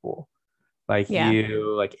amazing people. Like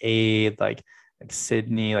you, like Aid, like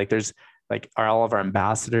Sydney, like there's like all of our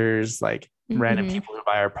ambassadors, like random people who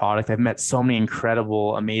buy our product. I've met so many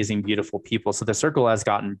incredible, amazing, beautiful people. So the circle has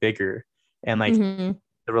gotten bigger and like the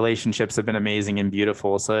relationships have been amazing and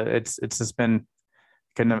beautiful. So it's just been,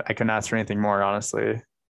 I couldn't ask for anything more, honestly.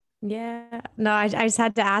 Yeah, no, I just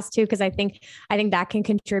had to ask too, because I think that can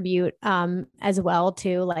contribute as well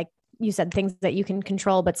to like you said things that you can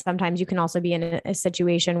control, but sometimes you can also be in a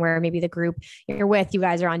situation where maybe the group you're with, you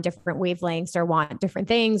guys are on different wavelengths or want different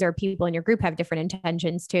things, or people in your group have different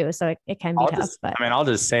intentions too. So it can be tough. But I'll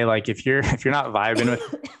just say, like, if you're not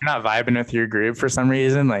vibing with your group for some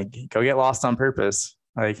reason, like, go get lost on purpose.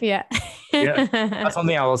 Like, yeah. That's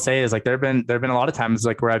something I will say is, like, there've been a lot of times,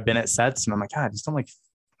 like, where I've been at sets and I'm like, God, I just don't, like,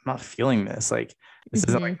 I'm not feeling this. Like, this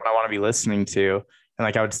isn't like what I want to be listening to. And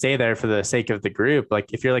like, I would stay there for the sake of the group.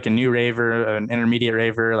 Like, if you're like a new raver, an intermediate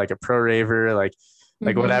raver, like a pro raver, like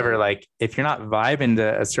whatever, like, if you're not vibing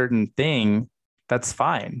to a certain thing, that's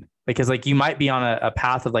fine. Because like, you might be on a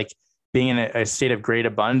path of like being in a state of great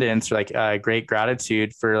abundance or like great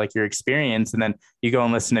gratitude for like your experience. And then you go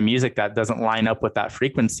and listen to music that doesn't line up with that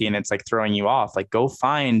frequency and it's like throwing you off. Like, go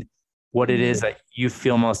find what it is that you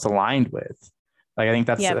feel most aligned with. Like, I think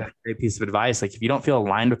that's a great piece of advice. Like, if you don't feel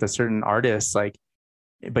aligned with a certain artist, like,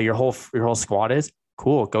 but your whole squad is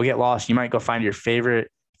cool, go get lost. You might go find your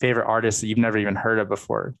favorite artist that you've never even heard of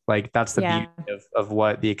before. Like, that's the beauty of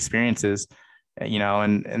what the experience is, you know,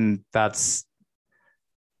 and that's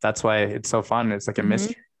why it's so fun. It's like a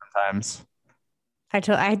mystery sometimes.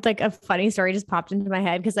 I had like a funny story just popped into my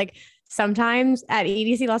head. Cause like sometimes at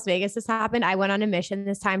EDC Las Vegas, this happened. I went on a mission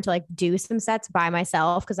this time to like do some sets by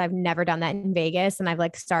myself, cause I've never done that in Vegas. And I've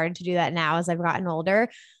like started to do that now as I've gotten older.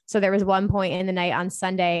 So there was one point in the night on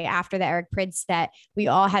Sunday after the Eric Prydz set, we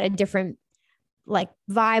all had a different like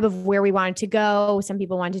vibe of where we wanted to go. Some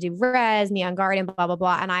people wanted to do Res, Neon Garden, blah, blah,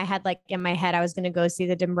 blah. And I had like in my head, I was going to go see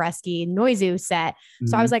the Dombresky Noizu set.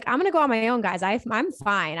 So I was like, I'm going to go on my own, guys. I'm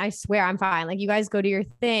fine. I swear I'm fine. Like, you guys go do your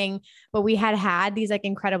thing. But we had these like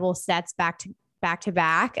incredible sets back to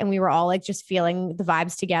back. And we were all like just feeling the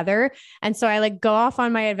vibes together. And so I like go off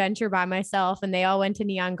on my adventure by myself and they all went to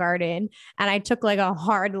Neon Garden and I took like a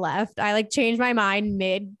hard left. I like changed my mind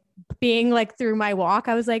mid being like through my walk.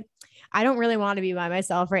 I was like, I don't really want to be by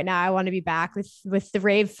myself right now. I want to be back with the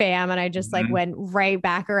rave fam. And I just like went right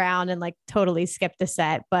back around and like totally skipped the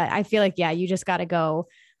set. But I feel like, yeah, you just got to go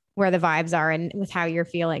where the vibes are and with how you're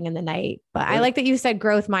feeling in the night. But I like that you said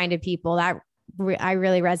growth-minded people. That I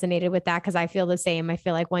really resonated with that because I feel the same. I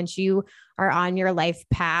feel like once you are on your life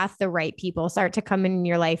path, the right people start to come in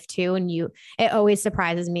your life too. And it always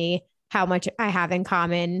surprises me how much I have in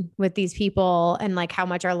common with these people and like how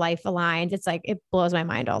much our life aligns. It's like, it blows my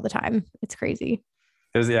mind all the time. It's crazy.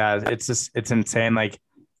 It's insane. Like,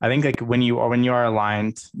 I think like when you are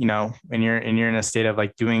aligned, you know, and you're in a state of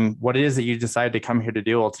like doing what it is that you decided to come here to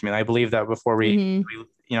do. Ultimately, I believe that before we you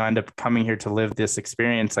know, end up coming here to live this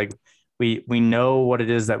experience, like we know what it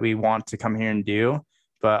is that we want to come here and do,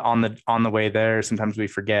 but on the way there, sometimes we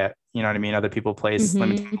forget, you know what I mean? Other people place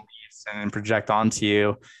limiting beliefs and project onto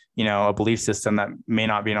you, you know, a belief system that may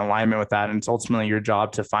not be in alignment with that. And it's ultimately your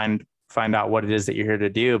job to find out what it is that you're here to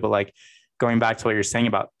do. But like, going back to what you're saying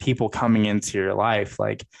about people coming into your life,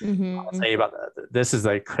 like I'll tell you about this is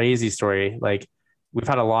a crazy story. Like, we've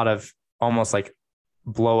had a lot of almost like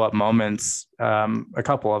blow up moments, a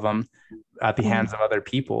couple of them at the hands of other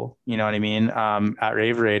people, you know what I mean? At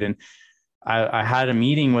Rave Raid. And I had a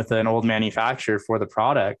meeting with an old manufacturer for the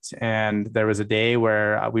product. And there was a day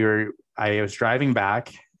where I was driving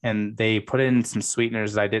back and they put in some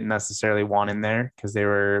sweeteners that I didn't necessarily want in there because they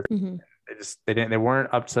were, they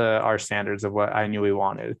weren't up to our standards of what I knew we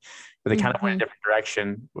wanted, but they kind of went a different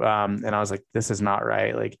direction. And I was like, this is not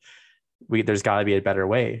right. Like, there's gotta be a better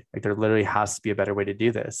way. Like, there literally has to be a better way to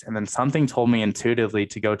do this. And then something told me intuitively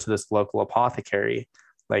to go to this local apothecary,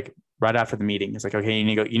 like right after the meeting. It's like, okay, you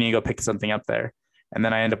need to go pick something up there. And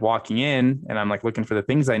then I end up walking in and I'm like looking for the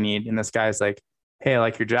things I need. And this guy's like, hey, I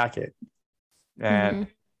like your jacket. And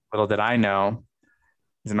little did I know,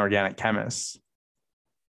 he's an organic chemist.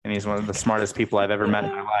 And he's one of the smartest people I've ever met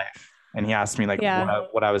in my life. And he asked me like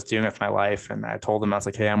what I was doing with my life. And I told him, I was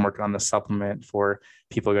like, hey, I'm working on this supplement for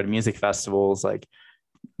people who go to music festivals, like,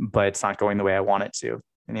 but it's not going the way I want it to.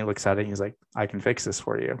 And he looks at it and he's like, I can fix this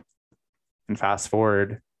for you. And fast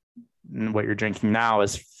forward, what you're drinking now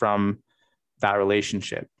is from that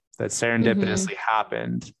relationship that serendipitously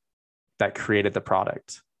happened that created the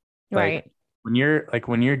product. Right. Like,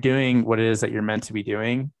 when you're doing what it is that you're meant to be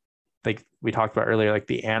doing, like we talked about earlier, like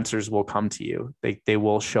the answers will come to you. They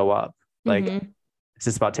will show up. Like, it's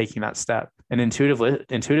just about taking that step and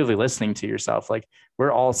intuitively listening to yourself. Like,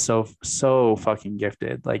 we're all so fucking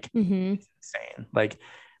gifted. Like, it's insane. Like,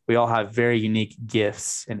 we all have very unique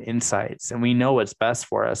gifts and insights and we know what's best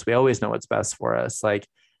for us. We always know what's best for us. Like,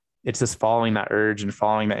 it's just following that urge and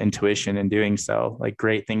following that intuition and doing so. Like,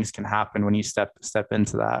 great things can happen when you step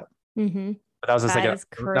into that. But that was just That is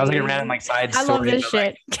that was like a random crazy. side I story. love this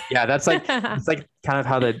shit. Yeah, that's it's kind of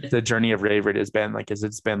how the journey of Rave Raid has been. Is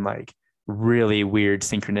it's been really weird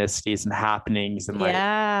synchronicities and happenings and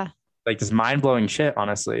Yeah. just mind-blowing shit,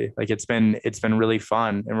 honestly. It's been really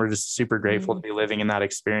fun, and we're just super grateful to be living in that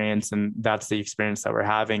experience, and that's the experience that we're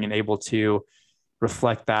having, and able to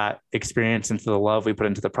reflect that experience into the love we put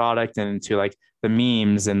into the product and into the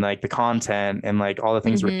memes and the content and all the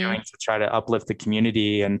things we're doing to try to uplift the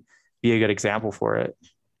community and be a good example for it.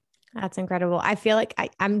 That's incredible. I feel like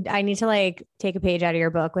I need to take a page out of your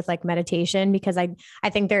book with meditation, because I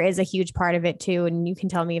think there is a huge part of it too. And you can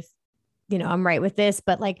tell me if, I'm right with this,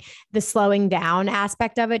 but the slowing down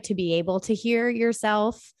aspect of it, to be able to hear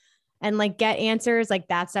yourself and get answers,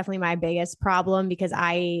 that's definitely my biggest problem, because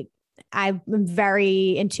I'm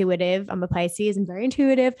very intuitive. I'm a Pisces and very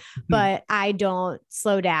intuitive, but I don't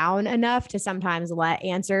slow down enough to sometimes let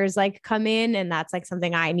answers come in. And that's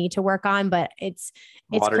something I need to work on, but it's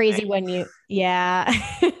crazy when yeah.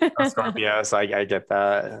 Scorpios, I get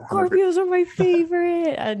that. 100%. Scorpios are my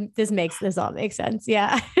favorite. And this all makes sense.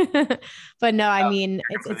 Yeah. But no, I mean,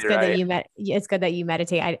 it's good that it's good that you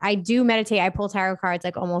meditate. I do meditate. I pull tarot cards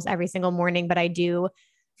almost every single morning, but I do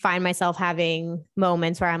find myself having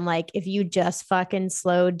moments where I'm if you just fucking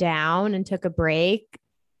slowed down and took a break,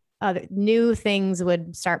 new things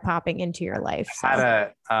would start popping into your life. So.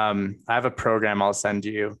 I have a program I'll send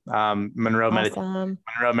you. Monroe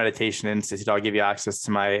Meditation Institute. I'll give you access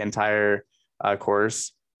to my entire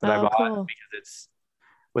course that I bought, cool. Because it's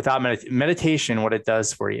without meditation, what it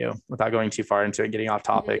does for you, without going too far into it, getting off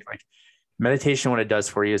topic, meditation, what it does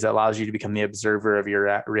for you is it allows you to become the observer of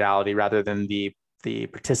your reality rather than the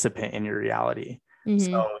participant in your reality.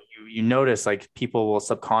 So you notice people will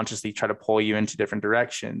subconsciously try to pull you into different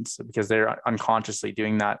directions because they're unconsciously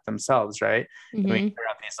doing that themselves, right? And we figure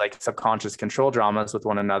out these subconscious control dramas with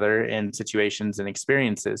one another in situations and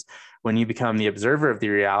experiences. When you become the observer of the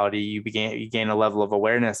reality, you gain a level of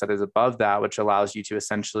awareness that is above that, which allows you to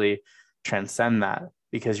essentially transcend that,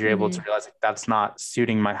 because you're able to realize that's not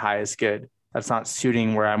suiting my highest good. That's not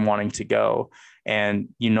suiting where I'm wanting to go. And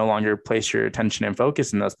you no longer place your attention and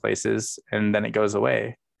focus in those places, and then it goes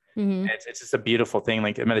away. It's just a beautiful thing.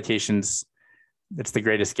 Meditation's, it's the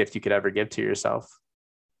greatest gift you could ever give to yourself.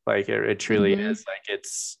 It truly is.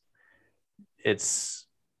 It's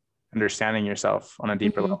understanding yourself on a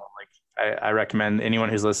deeper level. I recommend anyone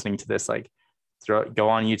who's listening to this, go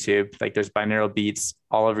on YouTube. There's binaural beats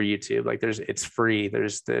all over YouTube. It's free.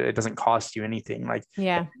 It doesn't cost you anything.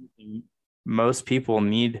 Most people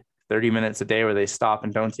need 30 minutes a day where they stop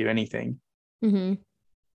and don't do anything.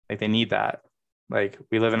 They need that.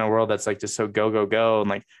 We live in a world that's just so go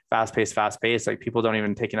and fast paced. People don't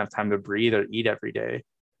even take enough time to breathe or eat every day.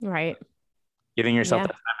 Right. Giving yourself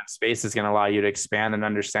that time and space is going to allow you to expand and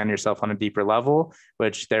understand yourself on a deeper level,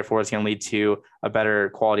 which therefore is going to lead to a better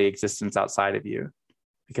quality existence outside of you,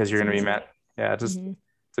 because you're going to be met. Yeah.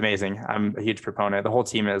 It's amazing. I'm a huge proponent. The whole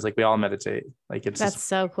team is we all meditate. That's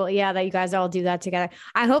so cool. Yeah. That you guys all do that together.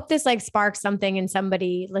 I hope this sparks something in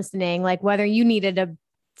somebody listening, whether you needed a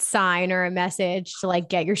sign or a message to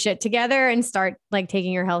get your shit together and start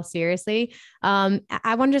taking your health seriously.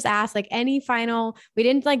 I want to just ask any final, we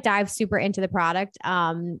didn't dive super into the product.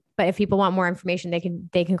 But if people want more information,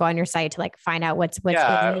 they can go on your site to find out what's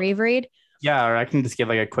in Rave Raid. Yeah. Or I can just give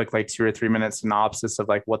a quick 2 or 3 minute synopsis of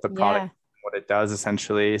what the product, what it does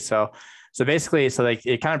essentially. So basically,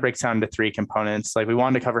 it kind of breaks down into 3 components. We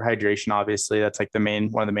wanted to cover hydration, obviously. That's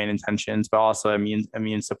one of the main intentions, but also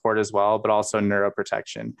immune support as well, but also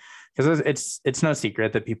neuroprotection. Because it's no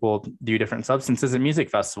secret that people do different substances at music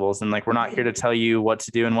festivals. And we're not here to tell you what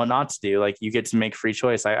to do and what not to do. You get to make free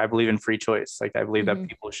choice. I believe in free choice. I believe that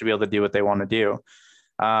people should be able to do what they want to do.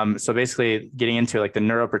 So basically getting into the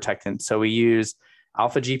neuroprotectant. So we use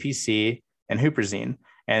alpha GPC and huperzine.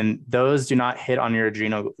 And those do not hit on your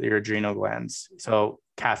adrenal glands. So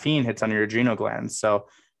caffeine hits on your adrenal glands. So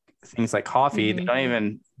things like coffee,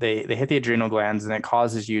 they hit the adrenal glands, and it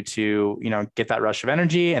causes you to, get that rush of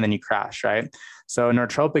energy, and then you crash, right? So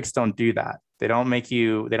nootropics don't do that. They don't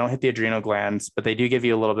hit the adrenal glands, but they do give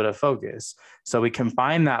you a little bit of focus. So we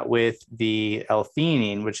combine that with the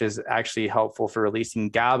L-theanine, which is actually helpful for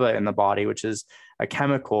releasing GABA in the body, which is a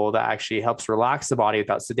chemical that actually helps relax the body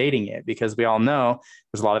without sedating it, because we all know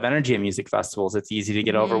there's a lot of energy at music festivals. It's easy to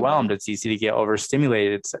get overwhelmed. It's easy to get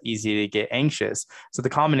overstimulated. It's easy to get anxious. So the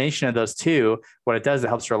combination of those two, what it does, it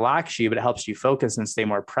helps relax you, but it helps you focus and stay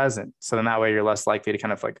more present. So then that way you're less likely to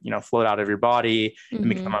kind of float out of your body and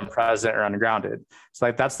become unpresent or ungrounded.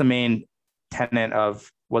 So that's the main tenet of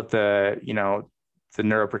what the the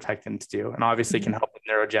neuroprotectants do, and obviously can help with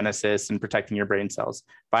neurogenesis and protecting your brain cells.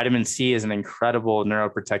 Vitamin C is an incredible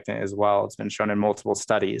neuroprotectant as well. It's been shown in multiple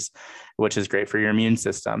studies, which is great for your immune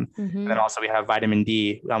system. And then also we have vitamin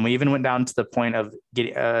D. We even went down to the point of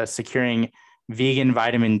securing vegan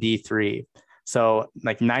vitamin D3. So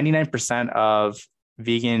like 99% of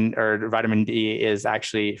vegan or vitamin D is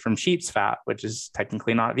actually from sheep's fat, which is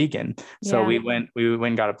technically not vegan. So we went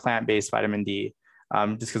and got a plant-based vitamin D,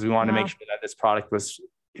 just because we wanted to make sure that this product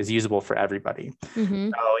is usable for everybody.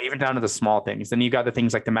 So even down to the small things. Then you've got the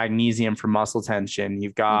things like the magnesium for muscle tension.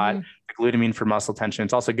 You've got the glutamine for muscle tension.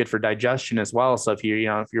 It's also good for digestion as well. So if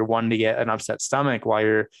you're wanting to get an upset stomach while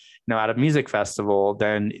you're, at a music festival,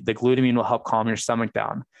 then the glutamine will help calm your stomach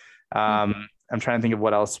down. I'm trying to think of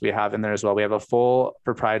what else we have in there as well. We have a full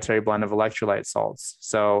proprietary blend of electrolyte salts.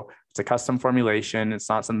 So it's a custom formulation. It's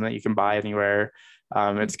not something that you can buy anywhere.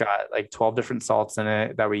 It's got like 12 different salts in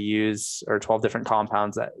it that we use, or 12 different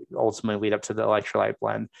compounds that ultimately lead up to the electrolyte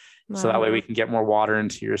blend. Wow. So that way we can get more water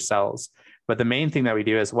into your cells. But the main thing that we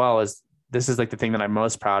do as well is, this is like the thing that I'm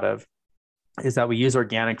most proud of, is that we use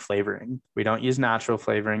organic flavoring. We don't use natural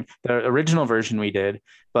flavoring. The original version we did,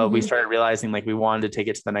 but we started realizing like we wanted to take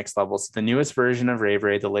it to the next level. So the newest version of Rave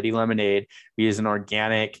Raid, the Liddy Lemonade, we use an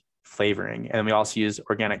organic flavoring. And we also use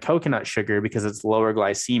organic coconut sugar because it's lower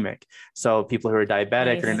glycemic. So people who are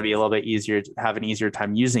diabetic are going to be a little bit have an easier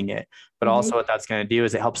time using it. But also what that's going to do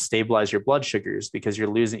is it helps stabilize your blood sugars, because you're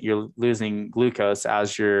losing glucose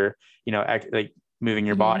as you're, moving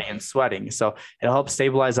your body and sweating. So it helps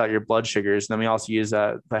stabilize out your blood sugars. And then we also use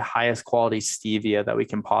the highest quality stevia that we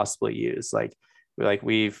can possibly use. Like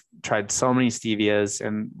we've tried so many stevias,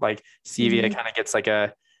 and like stevia kind of gets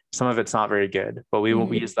some of it's not very good, but we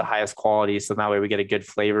use the highest quality. So that way we get a good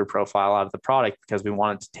flavor profile out of the product, because we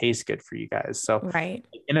want it to taste good for you guys. So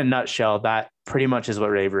in a nutshell, that pretty much is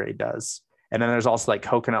what Rave Raid does. And then there's also like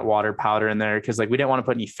coconut water powder in there, because like we didn't want to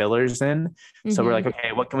put any fillers in. So we're like,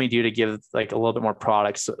 okay, what can we do to give like a little bit more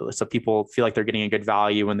product so people feel like they're getting a good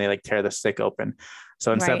value when they like tear the stick open.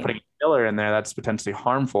 So instead of putting a filler in there that's potentially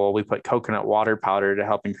harmful, we put coconut water powder to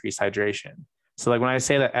help increase hydration. So like when I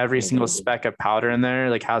say that every single speck of powder in there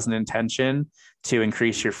like has an intention to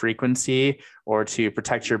increase your frequency, or to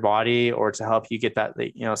protect your body, or to help you get that,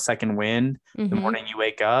 second wind the morning you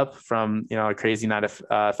wake up from, a crazy night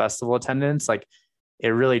of festival attendance, like it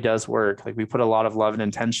really does work. Like we put a lot of love and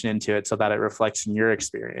intention into it so that it reflects in your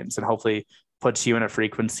experience, and hopefully puts you in a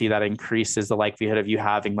frequency that increases the likelihood of you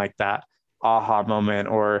having like that aha moment,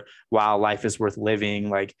 or wow, life is worth living.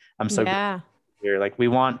 Like I'm so glad here. Like we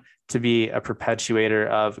want to be a perpetuator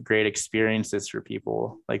of great experiences for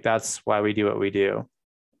people. Like that's why we do what we do.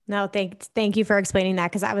 No, thank you for explaining that.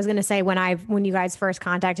 Cause I was going to say, when you guys first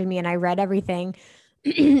contacted me and I read everything,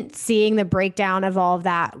 seeing the breakdown of all of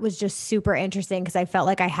that was just super interesting. Cause I felt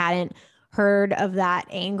like I hadn't heard of that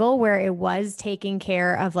angle, where it was taking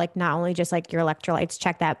care of like, not only just like your electrolytes,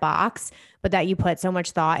 check that box, but that you put so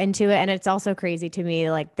much thought into it. And it's also crazy to me,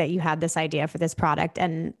 like that you had this idea for this product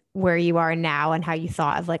and where you are now, and how you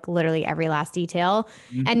thought of like literally every last detail.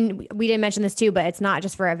 And we didn't mention this too, but it's not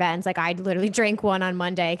just for events. Like I literally drank one on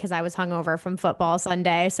Monday because I was hungover from football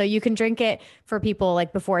Sunday. So you can drink it for people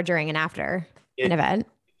like before, during, and after an event.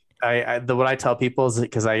 What I tell people is,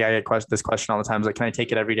 because I get this question all the time, is like, can I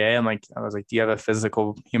take it every day? I was like, do you have a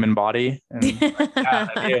physical human body? And like, yeah,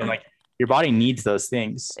 I do. And like, your body needs those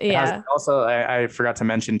things. Also, I forgot to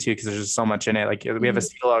mention too, because there's just so much in it. Like we have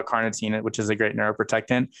acetyl-L-carnitine, which is a great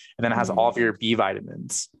neuroprotectant, and then it has all of your B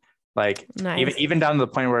vitamins. Like even down to the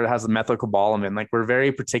point where it has the methylcobalamin. Like we're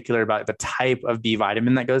very particular about the type of B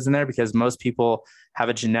vitamin that goes in there, because most people have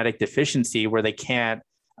a genetic deficiency where they can't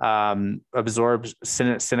absorb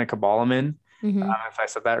cynicobalamin. If I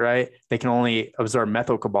said that right, they can only absorb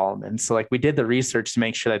methylcobalamin. So like we did the research to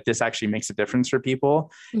make sure that this actually makes a difference for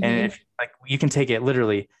people. And if like you can take it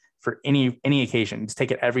literally for any occasion, just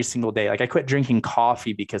take it every single day. Like I quit drinking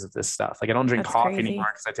coffee because of this stuff. Like I don't drink coffee anymore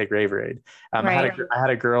because I take Rave Raid. I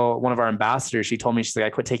had a girl, one of our ambassadors, she told me, she's like,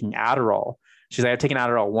 I quit taking Adderall. She's like, I've taken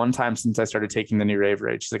Adderall one time since I started taking the new Rave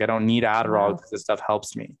Raid. She's like, I don't need Adderall because this stuff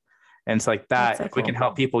helps me. And it's like that, so we can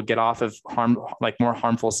help people get off of more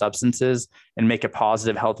harmful substances and make a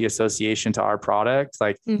positive, healthy association to our product.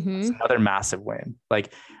 Like it's another massive win.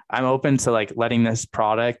 Like I'm open to like letting this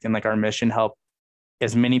product and like our mission help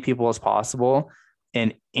as many people as possible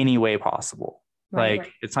in any way possible.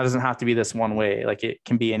 Like it doesn't have to be this one way. Like it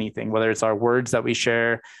can be anything, whether it's our words that we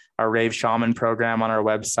share, our Rave Shaman program on our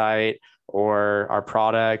website, or our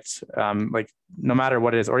product, like no matter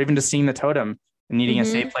what it is, or even just seeing the totem, needing a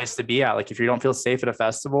safe place to be at. Like if you don't feel safe at a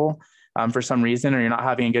festival, for some reason, or you're not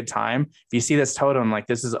having a good time, if you see this totem, like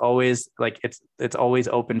this is always like, it's always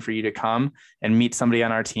open for you to come and meet somebody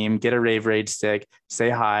on our team, get a Rave Raid stick, say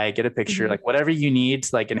hi, get a picture, like whatever you need to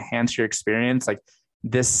like enhance your experience. Like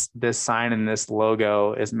this sign and this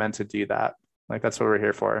logo is meant to do that. Like that's what we're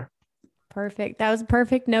here for. Perfect. That was a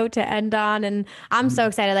perfect note to end on. And I'm so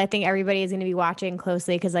excited. I think everybody is going to be watching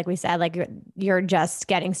closely because like we said, like you're just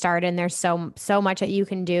getting started and there's so much that you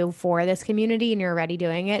can do for this community and you're already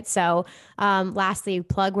doing it. So lastly,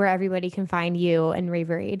 plug where everybody can find you and Rave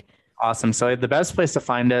Raid. Awesome. So the best place to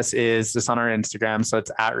find us is just on our Instagram. So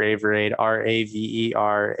it's at Rave Raid,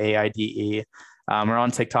 RAVERAIDE. We're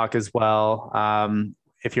on TikTok as well.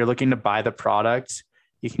 If you're looking to buy the product,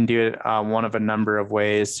 you can do it one of a number of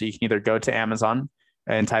ways. So you can either go to Amazon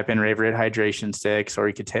and type in Rave Raid hydration sticks, or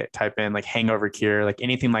you could type in like hangover cure, like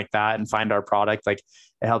anything like that, and find our product. Like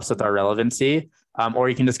it helps with our relevancy. Or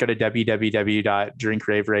you can just go to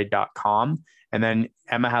www.drinkraveraid.com. And then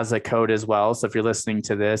Emma has a code as well. So if you're listening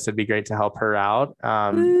to this, it'd be great to help her out.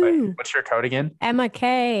 What's your code again? Emma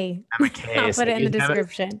K. Emma K. I'll put it in the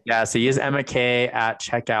description. So use Emma K at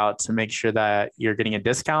checkout to make sure that you're getting a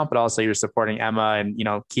discount, but also you're supporting Emma and, you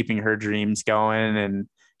know, keeping her dreams going and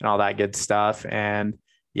all that good stuff. And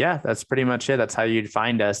yeah, that's pretty much it. That's how you'd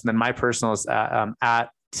find us. And then my personal is at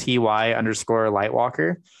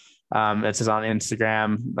TY_Lightwalker. It's just on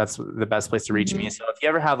Instagram. That's the best place to reach me. So if you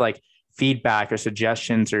ever have like feedback or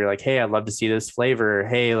suggestions, or you're like, hey, I'd love to see this flavor.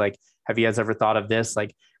 Hey, like, have you guys ever thought of this?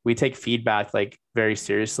 Like, we take feedback like very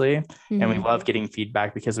seriously, and we love getting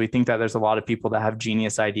feedback because we think that there's a lot of people that have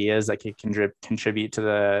genius ideas that can contribute to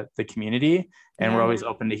the community. And we're always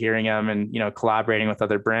open to hearing them and, you know, collaborating with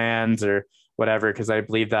other brands or whatever, because I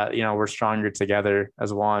believe that, you know, we're stronger together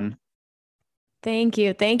as one. Thank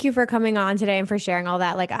you. Thank you for coming on today and for sharing all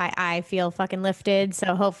that. Like I feel fucking lifted.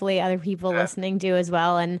 So hopefully other people listening do as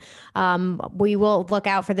well. And we will look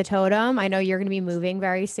out for the totem. I know you're going to be moving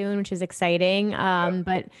very soon, which is exciting.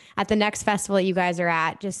 But at the next festival that you guys are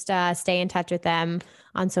at, just stay in touch with them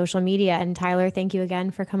on social media. And Tyler, thank you again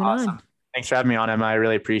for coming on. Thanks for having me on, Emma. I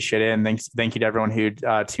really appreciate it. And thank you to everyone who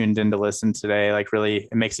tuned in to listen today. Like really,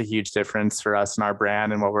 it makes a huge difference for us and our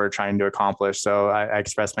brand and what we're trying to accomplish. So I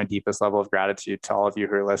express my deepest level of gratitude to all of you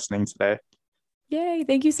who are listening today. Yay.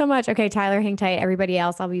 Thank you so much. Okay, Tyler, hang tight. Everybody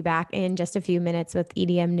else, I'll be back in just a few minutes with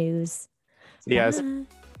EDM news. See you guys.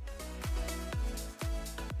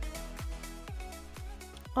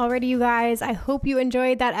 Alrighty, you guys, I hope you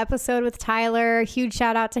enjoyed that episode with Tyler. Huge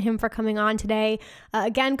shout out to him for coming on today.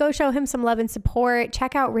 Again, go show him some love and support.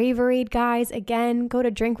 Check out Rave Raid, guys. Again, go to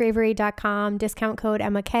drinkraveraid.com, discount code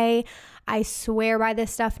EmmaK. I swear by this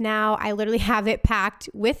stuff now. I literally have it packed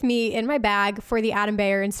with me in my bag for the Adam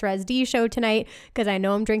Beyer and Srez D show tonight because I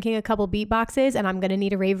know I'm drinking a couple beatboxes and I'm going to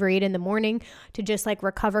need a Rave Raid in the morning to just like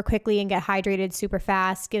recover quickly and get hydrated super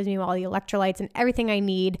fast. Gives me all the electrolytes and everything I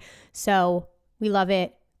need. So we love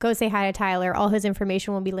it. Go say hi to Tyler. All his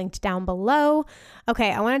information will be linked down below.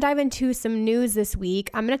 Okay, I want to dive into some news this week.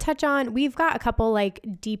 I'm going to touch on, we've got a couple like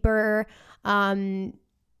deeper, a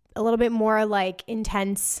little bit more like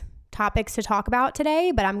intense topics to talk about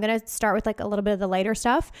today, but I'm going to start with like a little bit of the lighter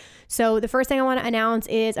stuff. So the first thing I want to announce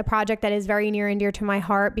is a project that is very near and dear to my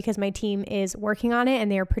heart because my team is working on it and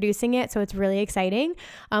they're producing it. So it's really exciting.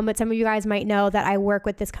 But some of you guys might know that I work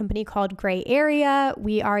with this company called Gray Area.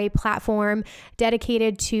 We are a platform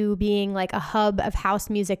dedicated to being like a hub of house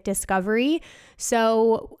music discovery.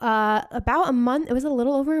 So about a month, it was a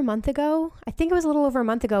little over a month ago. I think it was a little over a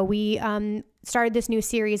month ago. We started this new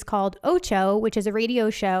series called Ocho, which is a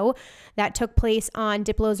radio show that took place on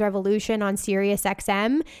Diplo's Revolution on Sirius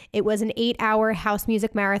XM. It was an 8-hour house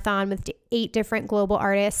music marathon with 8 different global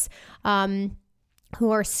artists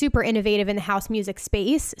who are super innovative in the house music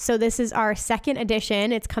space. So this is our second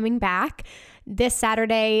edition. It's coming back this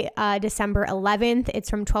Saturday, December 11th. It's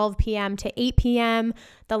from 12 p.m. to 8 p.m.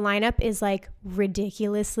 The lineup is like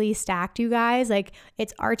ridiculously stacked, you guys. Like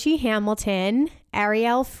it's Archie Hamilton,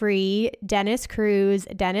 Ariel Free, Dennis Cruz,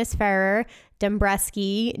 Dennis Ferrer,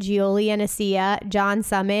 Dombresky, Giulia Nasia, John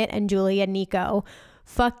Summit, and Julia Nico.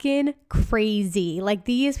 Fucking crazy. Like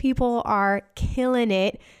these people are killing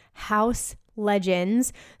it. House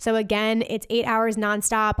legends. So again, it's 8 hours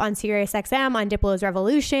nonstop on Sirius XM on Diplo's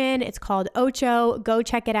Revolution. It's called Ocho. Go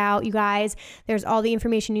check it out, you guys. There's all the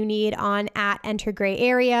information you need on @Enter Gray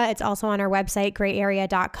Area. It's also on our website,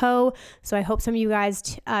 grayarea.co. So I hope some of you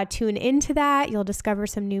guys tune into that. You'll discover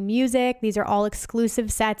some new music. These are all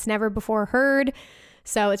exclusive sets, never before heard.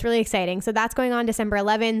 So it's really exciting. So that's going on December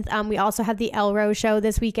 11th. We also have the Elrose show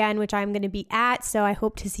this weekend, which I'm going to be at. So I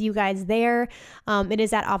hope to see you guys there. It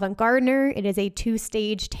is at Avant Gardner. It is a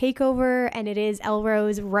 2-stage takeover, and it is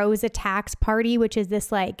Elrose Rose Attacks Party, which is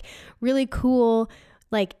this like really cool,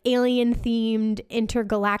 like alien themed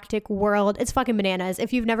intergalactic world. It's fucking bananas.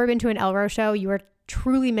 If you've never been to an Elrose show, you are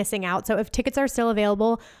truly missing out. So if tickets are still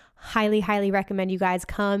available, highly recommend you guys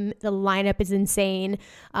come. The lineup is insane.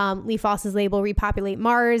 Lee Foss's label Repopulate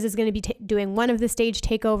Mars is going to be doing one of the stage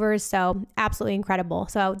takeovers, so absolutely incredible.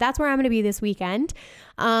 So that's where I'm going to be this weekend.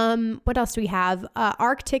 What else do we have?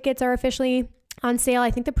 ARC tickets are officially on sale.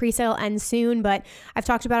 I think the pre-sale ends soon, but I've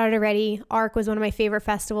talked about it already. ARC was one of my favorite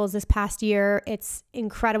festivals this past year. It's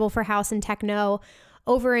incredible for house and techno.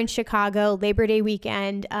 Over in Chicago, Labor Day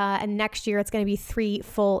weekend, and next year it's going to be 3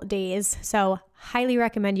 full days. So highly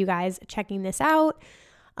recommend you guys checking this out.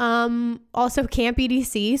 Also, Camp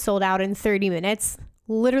EDC sold out in 30 minutes,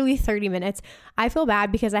 literally 30 minutes. I feel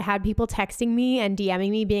bad because I had people texting me and DMing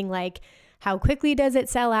me being like, how quickly does it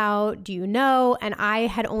sell out? Do you know? And I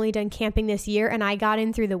had only done camping this year, and I got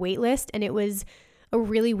in through the wait list, and it was a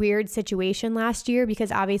really weird situation last year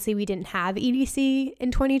because obviously we didn't have EDC in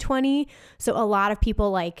 2020. So a lot of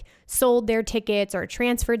people like sold their tickets or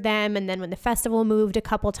transferred them. And then when the festival moved a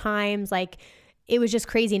couple times, like it was just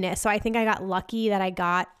craziness. So I think I got lucky that I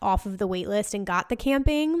got off of the wait list and got the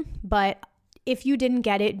camping. But if you didn't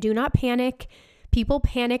get it, do not panic. People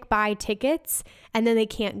panic buy tickets and then they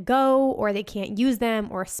can't go or they can't use them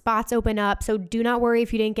or spots open up. So do not worry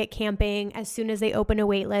if you didn't get camping. As soon as they open a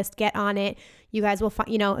wait list, get on it. You guys will find,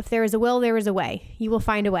 if there is a will, there is a way. You will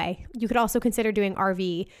find a way. You could also consider doing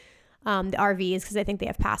RV, the RVs, because I think they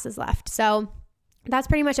have passes left. So that's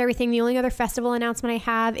pretty much everything. The only other festival announcement I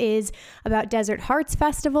have is about Desert Hearts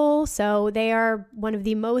Festival. So they are one of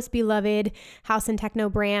the most beloved house and techno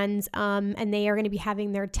brands, and they are going to be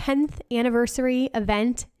having their 10th anniversary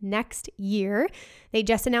event next year. They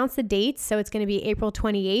just announced the dates, so it's going to be April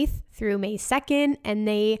 28th through May 2nd, and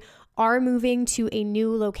they are moving to a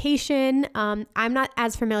new location. I'm not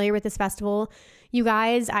as familiar with this festival, you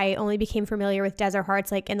guys. I only became familiar with Desert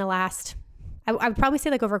Hearts like in the last, I would probably say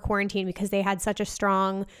like over quarantine, because they had such a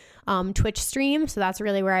strong Twitch stream. So that's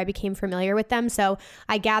really where I became familiar with them. So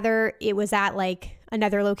I gather it was at like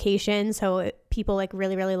another location. So people like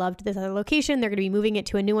really loved this other location. They're going to be moving it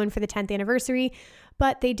to a new one for the 10th anniversary.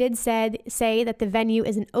 But they did say that the venue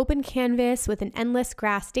is an open canvas with an endless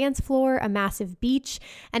grass dance floor, a massive beach,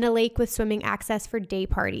 and a lake with swimming access for day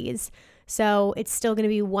parties. So it's still going to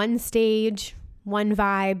be one stage, one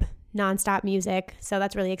vibe, nonstop music. So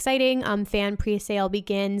that's really exciting. Fan pre-sale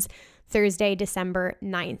begins Thursday, December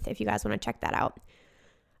 9th, if you guys want to check that out.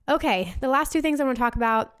 Okay, the last 2 things I want to talk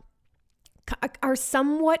about are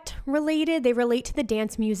somewhat related. They relate to the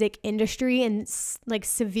dance music industry and like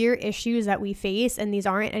severe issues that we face. And these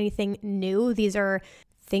aren't anything new. These are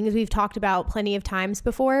things we've talked about plenty of times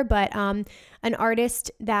before. But an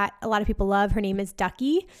artist that a lot of people love, her name is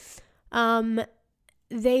Ducky.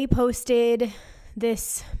 They posted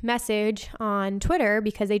this message on Twitter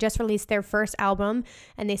because they just released their first album,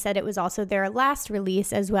 and they said it was also their last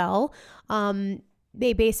release as well.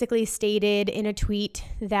 They basically stated in a tweet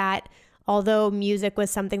that although music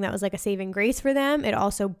was something that was like a saving grace for them, it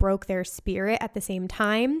also broke their spirit at the same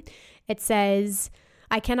time. It says,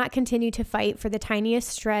 I cannot continue to fight for the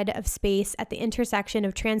tiniest shred of space at the intersection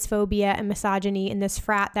of transphobia and misogyny in this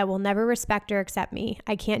frat that will never respect or accept me.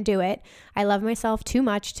 I can't do it. I love myself too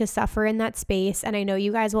much to suffer in that space, and I know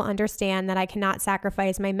you guys will understand that I cannot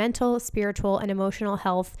sacrifice my mental, spiritual, and emotional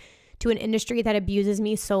health to an industry that abuses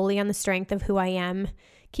me solely on the strength of who I am.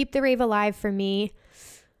 Keep the rave alive for me.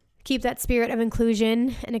 Keep that spirit of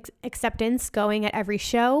inclusion and acceptance going at every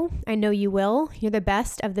show. I know you will. You're the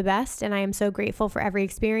best of the best, and I am so grateful for every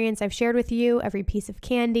experience I've shared with you, every piece of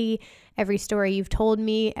candy, every story you've told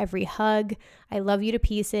me, every hug. I love you to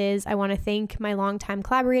pieces. I want to thank my longtime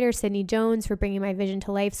collaborator, Sydney Jones, for bringing my vision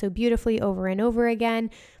to life so beautifully over and over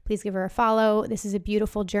again. Please give her a follow. This is a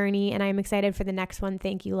beautiful journey, and I am excited for the next one.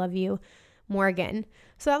 Thank you. Love you. Morgan.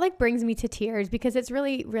 So that like brings me to tears because it's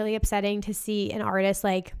really, really upsetting to see an artist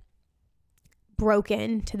like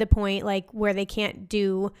broken to the point like where they can't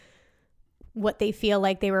do what they feel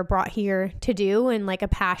like they were brought here to do, and like a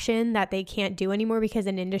passion that they can't do anymore because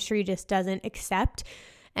an industry just doesn't accept.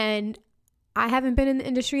 And I haven't been in the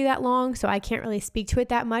industry that long, so I can't really speak to it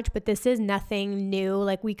that much, but this is nothing new.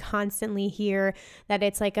 Like we constantly hear that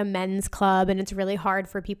it's like a men's club and it's really hard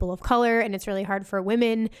for people of color and it's really hard for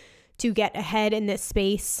women to get ahead in this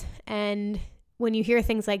space. And when you hear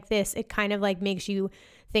things like this, it kind of like makes you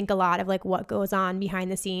think a lot of like what goes on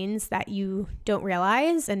behind the scenes that you don't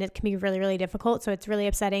realize, and it can be really, really difficult. So it's really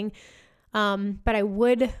upsetting. But I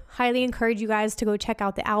would highly encourage you guys to go check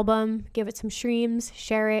out the album, give it some streams,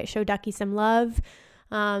 share it, show Ducky some love.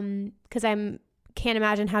 Because can't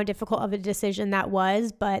imagine how difficult of a decision that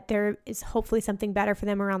was, but there is hopefully something better for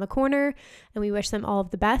them around the corner, and we wish them all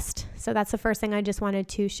of the best. So that's the first thing I just wanted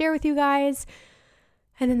to share with you guys.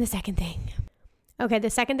 And then the second thing. Okay, the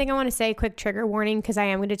second thing I want to say, quick trigger warning, because I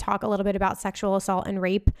am going to talk a little bit about sexual assault and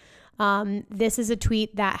rape. This is a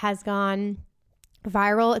tweet that has gone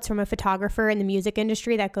viral. It's from a photographer in the music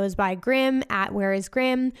industry that goes by Grim, at Where Is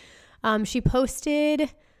Grim. She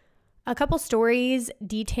posted a couple stories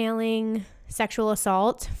detailing sexual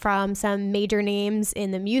assault from some major names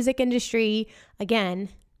in the music industry. Again,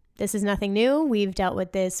 this is nothing new. We've dealt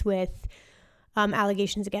with this with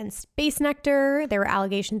allegations against Bass Nectar. There were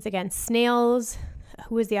allegations against Snails.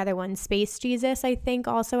 Who was the other one? Space Jesus, I think,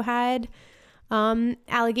 also had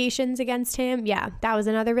allegations against him. Yeah, that was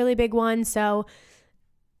another really big one. So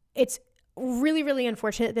it's really, really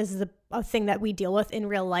unfortunate. This is a thing that we deal with in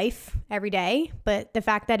real life every day, but the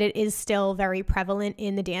fact that it is still very prevalent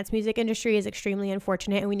in the dance music industry is extremely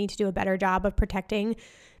unfortunate, and we need to do a better job of protecting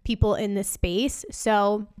people in this space.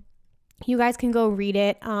 So you guys can go read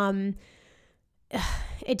it.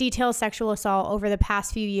 It details sexual assault over the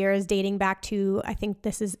past few years, dating back to, I think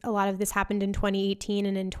a lot of this happened in 2018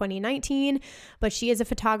 and in 2019, but she is a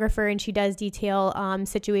photographer, and she does detail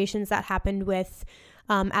situations that happened with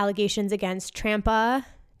allegations against Trampa,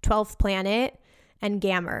 12th Planet, and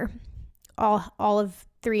Gammer. All of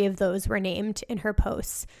three of those were named in her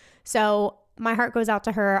posts. So my heart goes out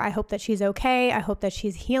to her. I hope that she's okay. I hope that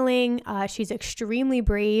she's healing. She's extremely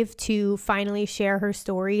brave to finally share her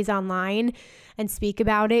stories online and speak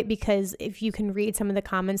about it, because if you can read some of the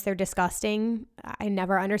comments, they're disgusting. I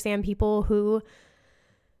never understand people who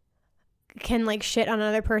can like shit on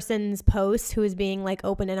another person's post who is being like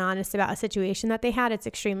open and honest about a situation that they had. It's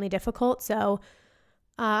extremely difficult. So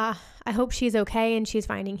I hope she's okay and she's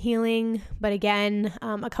finding healing. But again,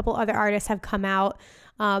 a couple other artists have come out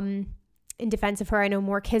in defense of her. I know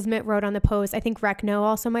More Kismet wrote on the post. I think Rekno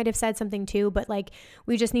also might have said something too, but like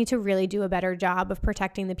we just need to really do a better job of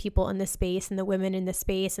protecting the people in this space and the women in this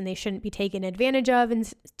space, and they shouldn't be taken advantage of in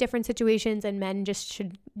different situations, and men just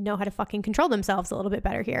should know how to fucking control themselves a little bit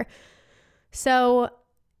better here. So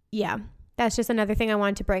yeah, that's just another thing I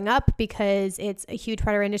wanted to bring up, because it's a huge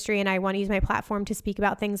part of our industry, and I want to use my platform to speak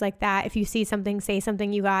about things like that. If you see something, say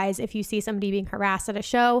something, you guys. If you see somebody being harassed at a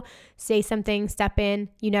show, say something, step in.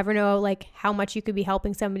 You never know like how much you could be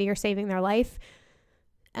helping somebody or saving their life.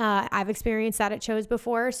 I've experienced that at shows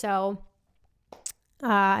before, so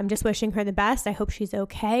I'm just wishing her the best. I hope she's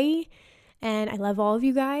okay. And I love all of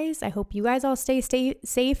you guys. I hope you guys all stay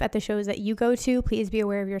safe at the shows that you go to. Please be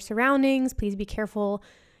aware of your surroundings. Please be careful,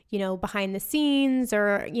 behind the scenes,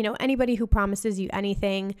 or, anybody who promises you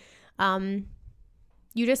anything.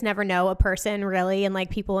 You just never know a person really, and like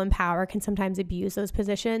people in power can sometimes abuse those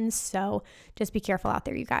positions. So just be careful out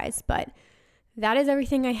there, you guys. But that is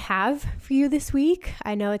everything I have for you this week.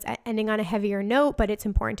 I know it's ending on a heavier note, but it's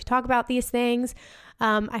important to talk about these things.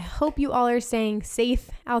 I hope you all are staying safe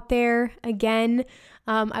out there. Again,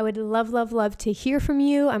 I would love to hear from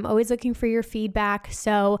you. I'm always looking for your feedback.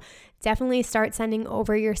 So definitely start sending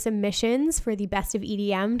over your submissions for the Best of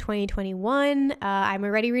EDM 2021. I'm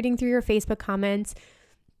already reading through your Facebook comments,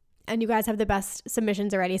 and you guys have the best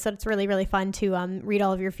submissions already. So it's really, really fun to read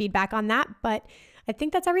all of your feedback on that. But I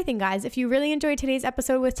think that's everything, guys. If you really enjoyed today's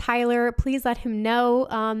episode with Tyler, please let him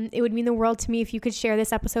know. It would mean the world to me if you could share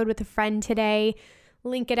this episode with a friend today.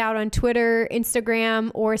 Link it out on Twitter, Instagram,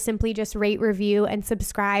 or simply just rate, review, and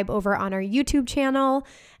subscribe over on our YouTube channel.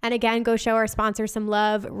 And again, go show our sponsor some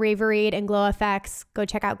love, Raverade and GlowFX. Go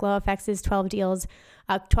check out GlowFX's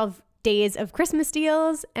 12 days of Christmas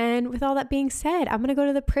deals. And with all that being said, I'm going to go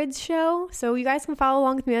to the Prids show. So you guys can follow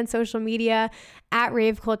along with me on social media at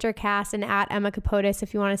Rave Culture Cast and at Emma Capotis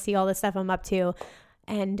if you want to see all the stuff I'm up to.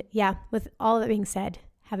 And yeah, with all that being said,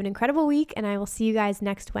 have an incredible week, and I will see you guys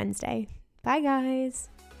next Wednesday. Bye, guys.